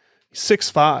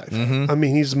 6'5". Mm-hmm. I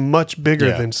mean, he's much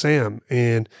bigger than Sam,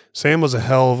 and Sam was he's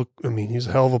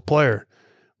a hell of a player.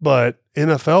 But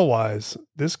NFL wise,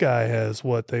 this guy has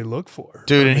what they look for,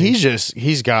 dude. And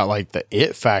he's got like the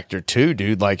it factor too,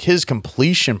 dude. Like his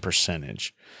completion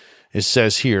percentage, it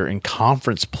says here in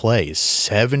conference play is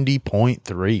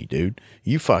 70.3, dude.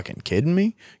 You fucking kidding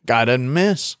me? Guy doesn't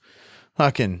miss.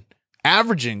 Fucking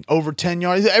averaging over 10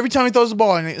 yards every time he throws the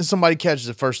ball and somebody catches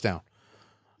a first down.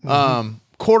 Mm-hmm.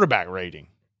 Quarterback rating,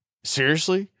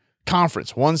 seriously,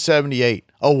 conference 178,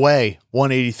 away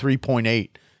 183.8,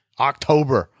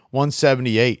 October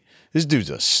 178. This dude's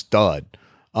a stud.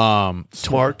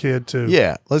 Smart kid too.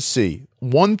 Yeah, let's see,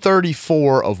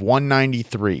 134 of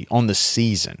 193 on the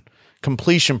season.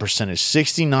 Completion percentage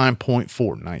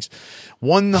 69.4. Nice.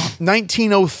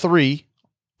 1903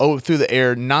 through the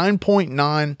air,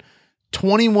 9.9,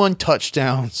 21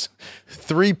 touchdowns,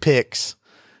 3 picks.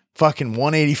 Fucking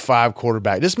 185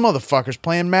 quarterback. This motherfucker's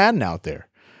playing Madden out there.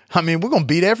 I mean, we're going to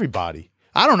beat everybody.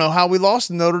 I don't know how we lost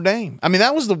to Notre Dame. I mean,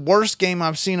 that was the worst game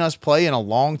I've seen us play in a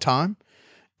long time.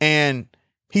 And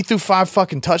he threw 5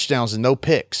 fucking touchdowns and no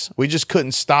picks. We just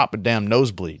couldn't stop a damn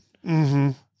nosebleed.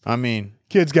 Mm-hmm. I mean,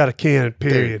 kid's got a cannon,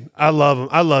 period. Dude. I love him.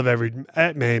 I love every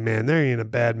May, man. There ain't a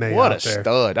bad May what out a there.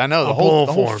 Stud. I know the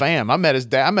whole fam. I met his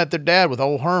dad. I met their dad with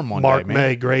old Herm one Mark day, man.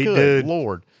 May, great Good dude.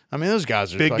 Lord. I mean, those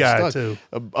guys are big like guy studs.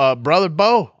 too. Brother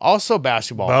Bo, also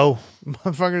basketball. Bo,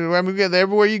 motherfucker, I mean,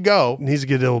 everywhere you go, needs to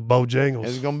get old Bojangles.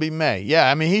 It's gonna be May. Yeah,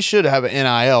 I mean, he should have an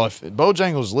NIL. If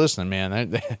Bojangles listening,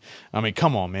 man, I mean,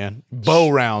 come on, man. Bo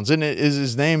Rounds, isn't it? Is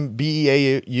his name Beau?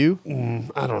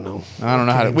 I don't know. I don't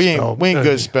know how to. We ain't good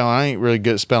at spelling. I ain't really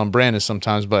good at spelling Brandon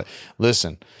sometimes, but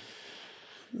listen.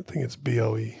 I think it's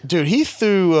BOE. Dude, he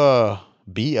threw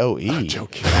BOE. I'm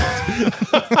joking.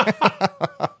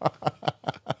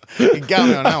 He got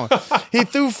me on that one.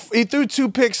 He threw 2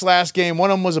 picks last game.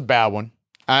 One of them was a bad one.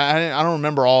 I don't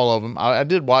remember all of them. I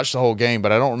did watch the whole game,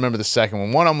 but I don't remember the second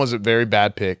one. One of them was a very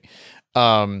bad pick.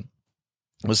 Was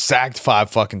sacked 5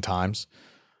 fucking times.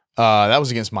 That was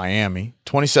against Miami.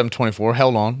 27-24.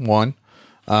 Held on. Won.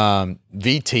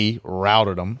 VT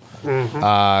routed them.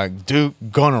 Mm-hmm. Duke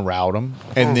gonna route them.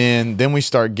 And then we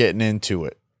start getting into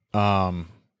it. Got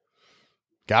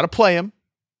to play him.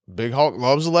 Big Hawk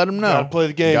loves to let him know. Got to play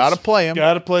the games. Got to play him.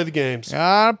 Got to play the games.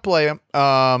 Got to play him.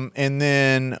 And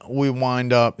then we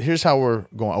wind up. Here's how we're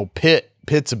going. Oh, Pitt.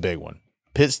 Pitt's a big one.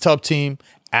 Pitt's tough team.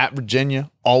 At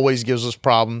Virginia, always gives us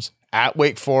problems. At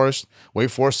Wake Forest.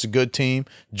 Wake Forest is a good team.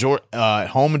 At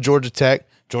home of Georgia Tech.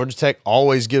 Georgia Tech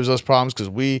always gives us problems because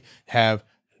we have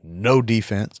no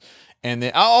defense. And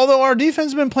then, although our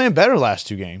defense has been playing better last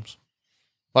 2 games,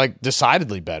 like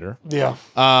decidedly better. Yeah.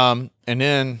 And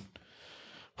then.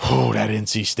 Oh, that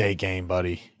NC State game,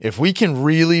 buddy. If we can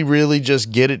really, really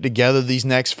just get it together these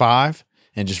next 5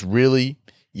 and just really,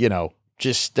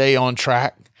 just stay on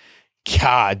track.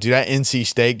 God, dude, that NC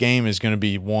State game is going to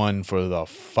be one for the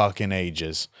fucking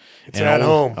ages. It's at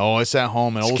home. Oh, it's at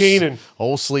home. And it's Keenan.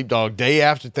 Old Sleep Dog, day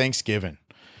after Thanksgiving.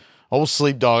 Old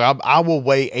Sleep Dog, I will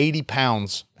weigh 80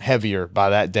 pounds heavier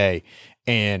by that day.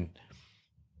 And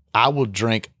I will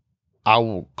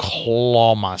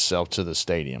claw myself to the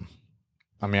stadium.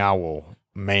 I mean, I will,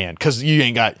 man, because you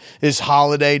ain't got this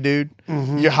holiday, dude.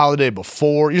 Mm-hmm. Your holiday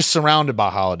before, you're surrounded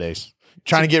by holidays.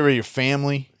 Trying to get rid of your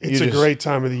family. It's a great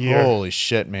time of the year. Holy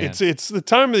shit, man! It's the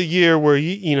time of the year where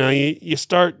you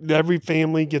start. Every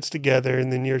family gets together,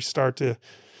 and then you start to.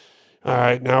 All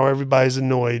right, now everybody's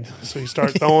annoyed, so you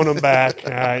start throwing them back.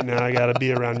 All right, now I got to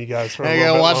be around you guys for a little bit. You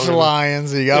got to watch longer. the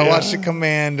Lions, and you got to watch the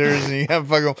Commanders, and you have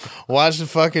fucking watch the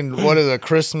fucking what is a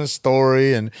Christmas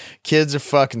Story, and kids are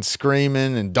fucking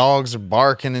screaming, and dogs are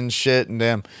barking and shit, and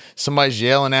damn, somebody's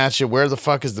yelling at you. Where the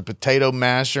fuck is the potato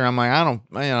masher? I'm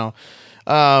like,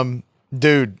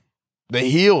 dude, the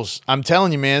Heels. I'm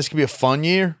telling you, man, it's gonna be a fun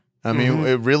year. I mean,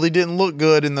 it really didn't look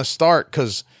good in the start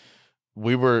because.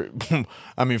 We were,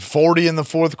 40 in the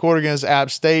fourth quarter against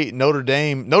App State. Notre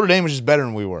Dame was just better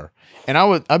than we were. And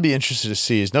I'd be interested to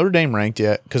see, is Notre Dame ranked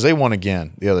yet? Because they won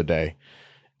again the other day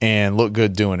and looked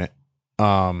good doing it.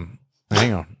 Hang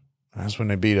on. That's when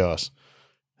they beat us.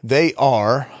 They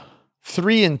are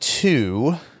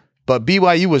 3-2, but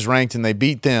BYU was ranked and they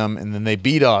beat them and then they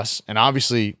beat us. And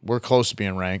obviously we're close to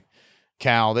being ranked.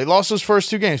 Cal. They lost those first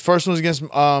 2 games. First one was against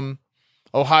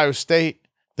Ohio State.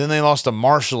 Then they lost to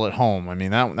Marshall at home. I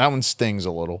mean, that one stings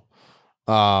a little.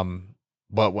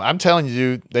 But I'm telling you,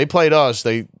 dude, they played us.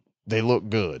 They look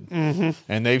good. Mm-hmm.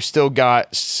 And they've still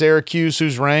got Syracuse,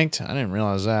 who's ranked. I didn't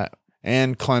realize that.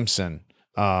 And Clemson,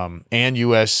 and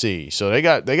USC. So they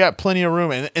got plenty of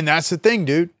room. And that's the thing,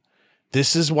 dude.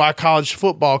 This is why college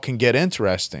football can get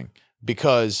interesting,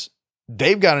 because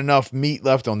they've got enough meat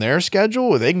left on their schedule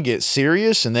where they can get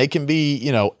serious and they can be,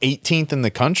 18th in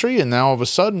the country. And now all of a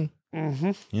sudden,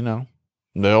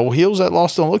 the old heels that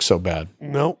lost don't look so bad.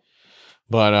 Nope.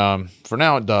 But for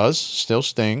now, it does. Still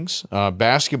stings.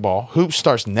 Basketball. Hoops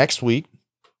starts next week.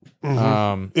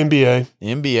 NBA.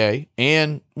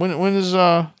 And when does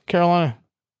Carolina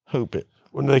hoop it?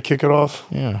 When do they kick it off?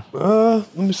 Yeah.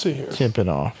 Let me see here. Tip it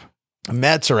off.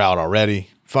 Mets are out already.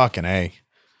 Fucking A.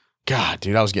 God,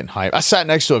 dude, I was getting hyped. I sat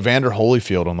next to Evander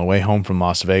Holyfield on the way home from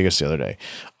Las Vegas the other day.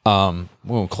 We're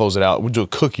going to close it out. We'll do a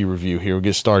cookie review here. We'll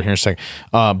get started here in a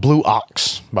second. Blue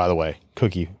Ox, by the way.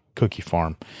 Cookie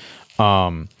farm.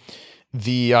 I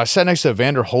sat next to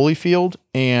Evander Holyfield,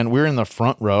 and we were in the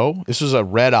front row. This was a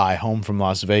red eye home from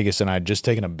Las Vegas, and I'd just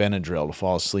taken a Benadryl to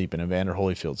fall asleep, and Evander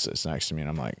Holyfield sits next to me, and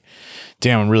I'm like,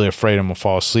 damn, I'm really afraid I'm going to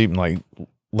fall asleep and like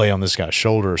lay on this guy's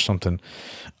shoulder or something.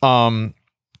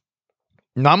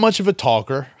 Not much of a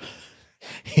talker.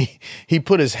 He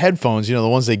put his headphones, the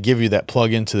ones they give you that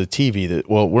plug into the TV.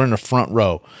 We're in the front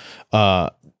row,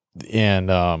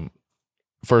 and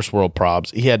first world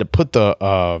probs. He had to put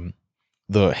the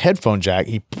headphone jack.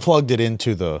 He plugged it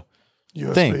into the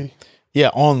USB thing,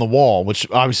 on the wall, which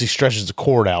obviously stretches the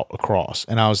cord out across.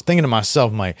 And I was thinking to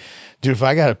myself, I'm like, dude, if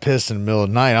I got to piss in the middle of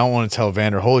the night, I don't want to tell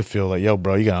Evander Holyfield like, yo,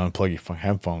 bro, you gotta unplug your fucking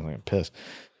headphones and piss.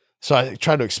 So I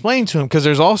tried to explain to him, because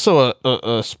there's also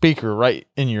a speaker right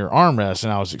in your armrest,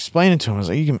 and I was explaining to him, I was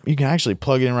like, you can actually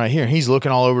plug it in right here. And he's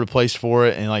looking all over the place for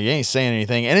it, and like, he ain't saying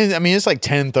anything. And it's like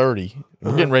 10:30.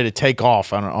 We're getting ready to take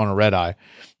off on a red eye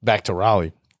back to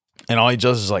Raleigh, and all he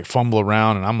does is like fumble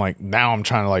around, and I'm like, now I'm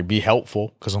trying to like be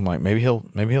helpful, because I'm like, maybe he'll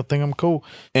think I'm cool,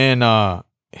 and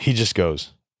he just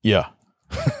goes, yeah.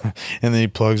 And then he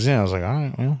plugs in. I was like, all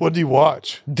right, well. What do you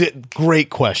watch? Great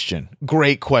question,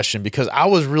 because I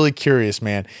was really curious,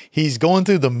 man. He's going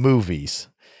through the movies,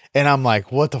 and I'm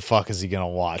like, what the fuck is he gonna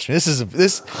watch?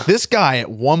 This guy at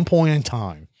one point in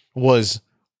time was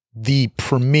the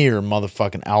premier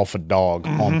motherfucking alpha dog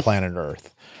on planet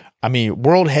Earth. I mean,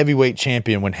 world heavyweight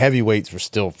champion when heavyweights were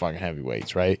still fucking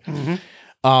heavyweights, right?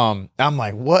 I'm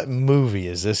like, what movie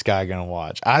is this guy gonna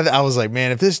watch? I was like,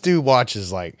 man, if this dude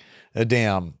watches like a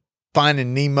damn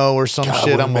Finding Nemo or some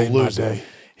shit, I'm gonna lose it.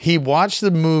 He watched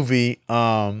the movie,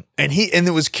 and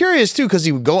it was curious too, because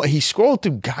he scrolled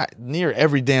through near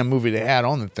every damn movie they had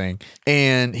on the thing,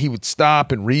 and he would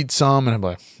stop and read some, and I'm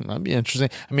like, that'd be interesting.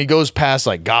 I mean, he goes past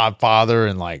like Godfather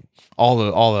and like all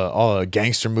the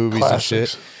gangster movies. Classics. And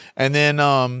shit, and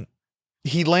then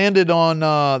he landed on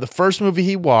the first movie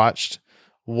he watched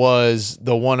was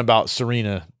the one about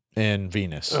Serena and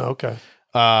Venus. Oh, okay.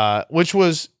 Which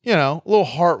was, a little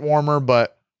heart warmer,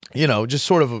 but, just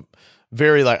sort of a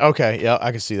very like, okay, yeah,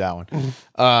 I can see that one.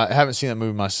 I haven't seen that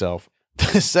movie myself.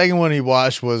 The second one he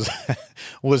watched was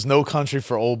No Country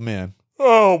for Old Men.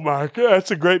 Oh my God,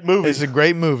 that's a great movie. It's a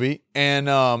great movie. And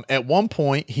at one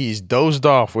point he's dozed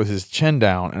off with his chin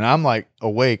down, and I'm like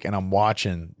awake and I'm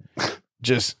watching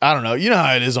just, I don't know. You know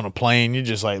how it is on a plane. You're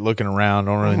just like looking around,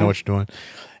 don't really know what you're doing.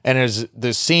 And there's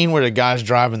the scene where the guy's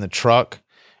driving the truck,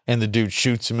 and the dude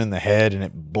shoots him in the head, and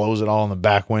it blows it all in the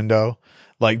back window.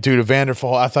 Like, dude, Evander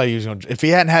Fall, I thought he was going to, if he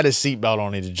hadn't had his seatbelt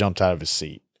on, he'd have jumped out of his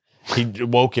seat. He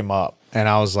woke him up. And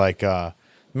I was like,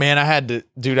 man, I had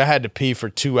to pee for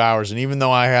 2 hours. And even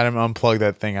though I had him unplug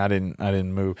that thing, I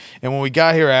didn't move. And when we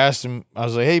got here, I asked him, I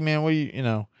was like, hey man, what do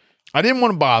you, I didn't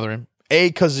want to bother him. A,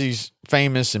 because he's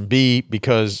famous, and B,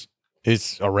 because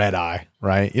it's a red eye,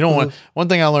 right? You don't want, one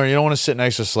thing I learned, you don't want to sit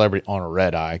next to a celebrity on a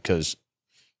red eye, because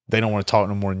they don't want to talk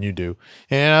no more than you do.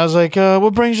 And I was like,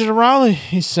 what brings you to Raleigh?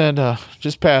 He said,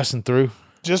 just passing through.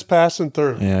 Just passing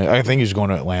through. Yeah, I think he's going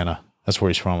to Atlanta. That's where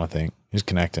he's from, I think. He's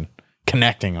connecting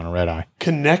on a red eye.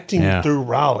 Connecting through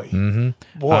Raleigh.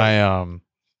 Mm-hmm. Boy.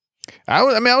 I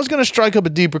was going to strike up a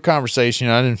deeper conversation.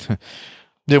 I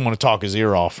didn't want to talk his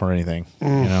ear off or anything,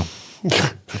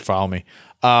 follow me.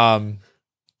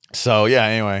 So yeah,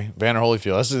 anyway, Evander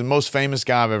Holyfield. This is the most famous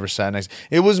guy I've ever sat next to.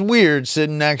 It was weird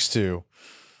sitting next to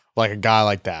like a guy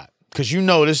like that, because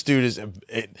this dude is,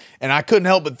 and I couldn't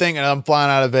help but thinking, I'm flying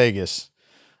out of Vegas.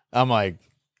 I'm like,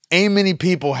 ain't many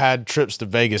people had trips to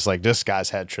Vegas like this guy's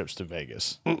had trips to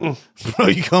Vegas. Bro,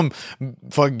 you come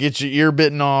fucking get your ear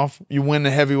bitten off, you win the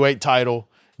heavyweight title,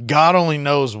 God only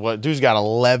knows what. Dude's got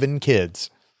 11 kids.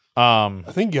 I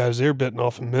think you guys ear bitten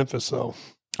off in Memphis, though.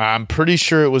 I'm pretty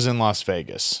sure it was in Las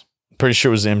Vegas. Pretty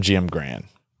sure it was MGM Grand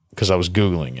because I was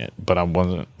Googling it, but I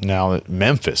wasn't. Now that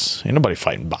Memphis, ain't nobody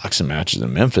fighting boxing matches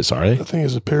in Memphis, are they? I think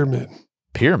it's a pyramid.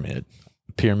 Pyramid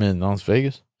in Las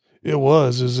Vegas? It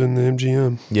was in the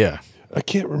MGM. Yeah. I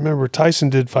can't remember. Tyson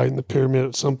did fight in the pyramid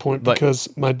at some point because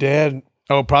my dad.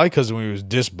 Oh, probably because when he was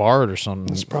disbarred or something.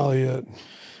 That's probably it.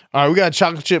 All right, we got a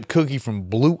chocolate chip cookie from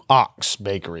Blue Ox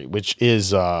Bakery, which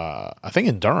is, I think,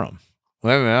 in Durham.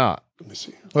 Let me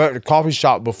see. We're at the coffee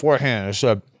shop beforehand. I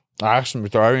said, I asked them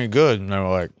if they're any good, and they were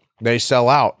like, they sell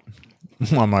out.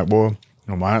 I'm like, well,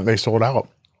 why aren't they sold out?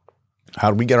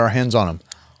 How do we get our hands on them?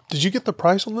 Did you get the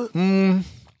price on that?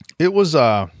 It was,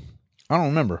 I don't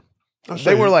remember.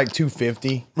 They were like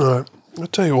 $2.50. All right. I'll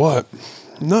tell you what,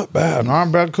 not bad. Not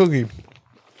a bad cookie.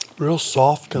 Real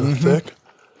soft, kind of thick.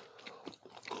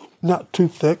 Not too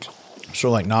thick.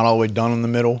 So like not all the way done in the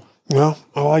middle. Yeah,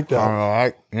 I like that. All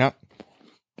right. Yep.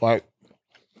 Like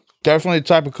definitely the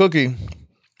type of cookie.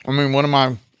 I mean, one of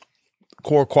my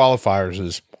core qualifiers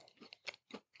is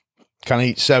kind of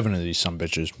eat 7 of these some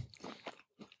bitches.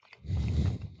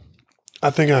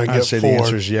 I think I can get 4. The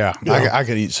answer is yeah. I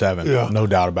could eat 7. Yeah. No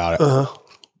doubt about it.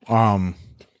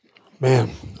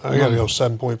 Man, I got to go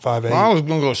 7.58. I was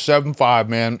going to go 7.5,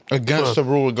 man. Against the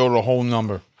rule to go to a whole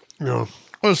number. Yeah.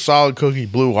 It was a solid cookie,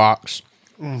 Blue Ox.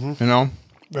 You know?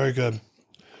 Very good.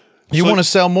 You want to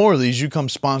sell more of these, you come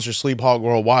sponsor Sleep Hawk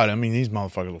Worldwide. I mean, these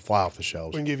motherfuckers will fly off the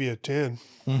shelves. We can give you a 10.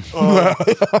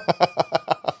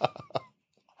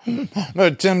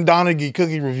 No, Tim Donaghy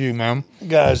cookie review, man.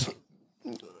 Guys,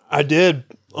 I did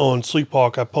on Sleep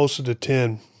Hawk, I posted a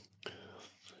 10.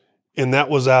 And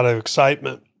that was out of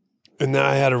excitement. And then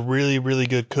I had a really, really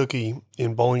good cookie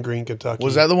in Bowling Green, Kentucky.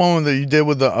 Was that the one that you did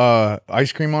with the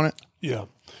ice cream on it? Yeah.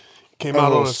 Came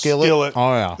out on a skillet.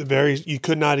 Oh, yeah. You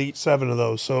could not eat 7 of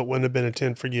those, so it wouldn't have been a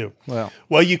 10 for you.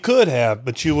 Well, you could have,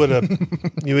 but you would have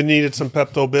you would needed some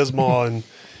Pepto-Bismol and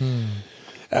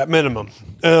at minimum.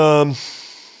 I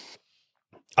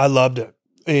loved it.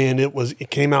 And it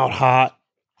came out hot.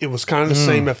 It was kind of the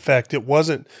same effect. It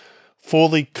wasn't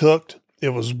fully cooked. It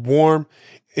was warm.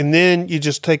 And then you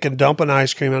just take a dump of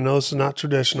ice cream. I know this is not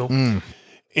traditional.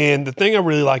 And the thing I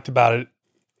really liked about it,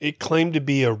 it claimed to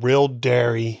be a real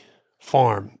dairy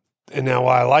farm. And now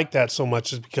why I like that so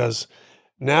much is because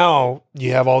now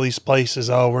you have all these places,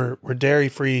 we're dairy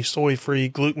free, soy free,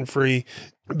 gluten free,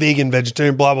 vegan,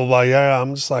 vegetarian, blah, blah, blah. Yeah,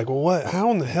 I'm just like, well, what?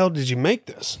 How in the hell did you make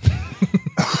this?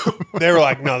 They were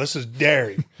like, no, this is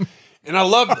dairy. And I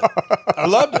loved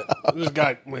it. This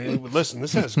guy, listen,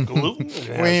 this has gluten. It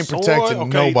has we ain't soy. protecting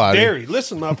nobody. Dairy.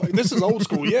 Listen, motherfucker, this is old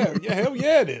school. Yeah, hell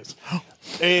yeah, it is.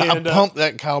 And I pumped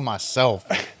that cow myself.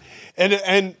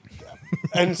 And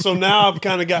so now I've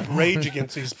kind of got rage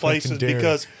against these places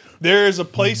because there is a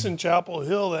place in Chapel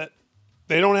Hill that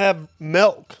they don't have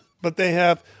milk, but they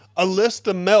have a list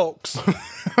of milks,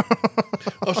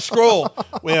 a scroll.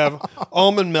 We have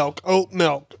almond milk, oat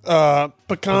milk,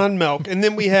 pecan milk, and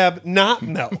then we have not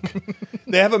milk.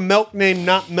 They have a milk named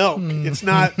not milk. It's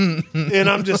not, and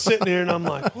I'm just sitting here and I'm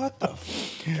like, what the?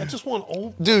 I just want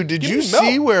old. Dude, did you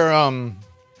see where,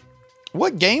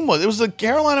 what game was it? It was the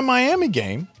Carolina-Miami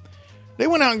game. They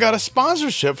went out and got a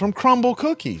sponsorship from Crumble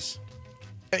Cookies.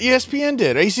 ESPN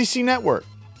did, ACC Network.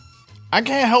 I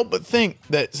can't help but think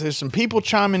that there's some people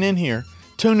chiming in here,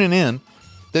 tuning in,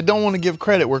 that don't want to give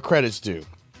credit where credit's due.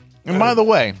 And by the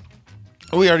way,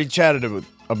 we already chatted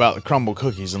about the Crumble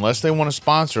Cookies. Unless they want to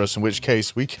sponsor us, in which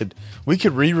case we could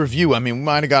re-review. I mean, we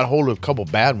might have got a hold of a couple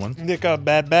bad ones. They got a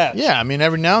bad batch. Yeah, I mean,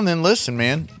 every now and then, listen,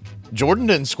 man, Jordan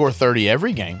didn't score 30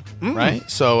 every game, right?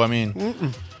 So, I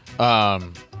mean,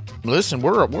 listen,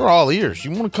 we're all ears.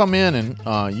 You want to come in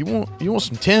and you want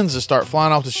some tins to start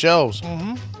flying off the shelves.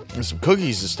 And some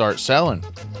cookies to start selling,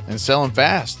 and selling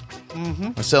fast,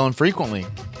 and selling frequently,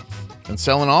 and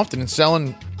selling often, and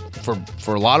selling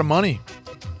for a lot of money.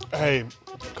 Hey,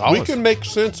 Call we us. can make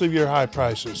sense of your high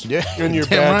prices and your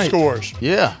damn bad right. scores.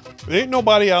 Yeah. There ain't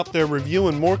nobody out there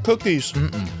reviewing more cookies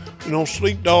than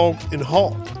Sleep Dog and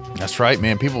Hawk. That's right,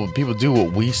 man. People do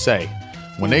what we say.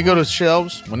 When they go to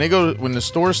shelves, when the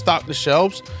stores stock the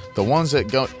shelves, the ones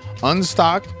that go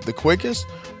unstocked the quickest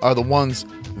are the ones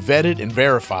vetted and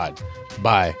verified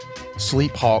by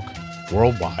Sleep Hawk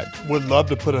Worldwide. Would love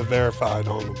to put a verified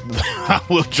on them. I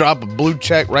will drop a blue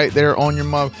check right there on your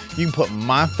mug. You can put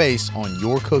my face on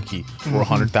your cookie for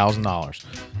 $100,000.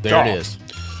 There it is.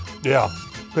 Yeah.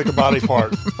 Pick a body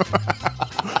part.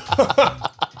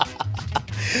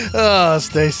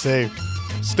 Stay safe.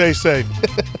 Stay safe.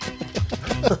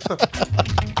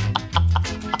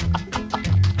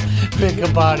 Pick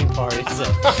Kabaddi party.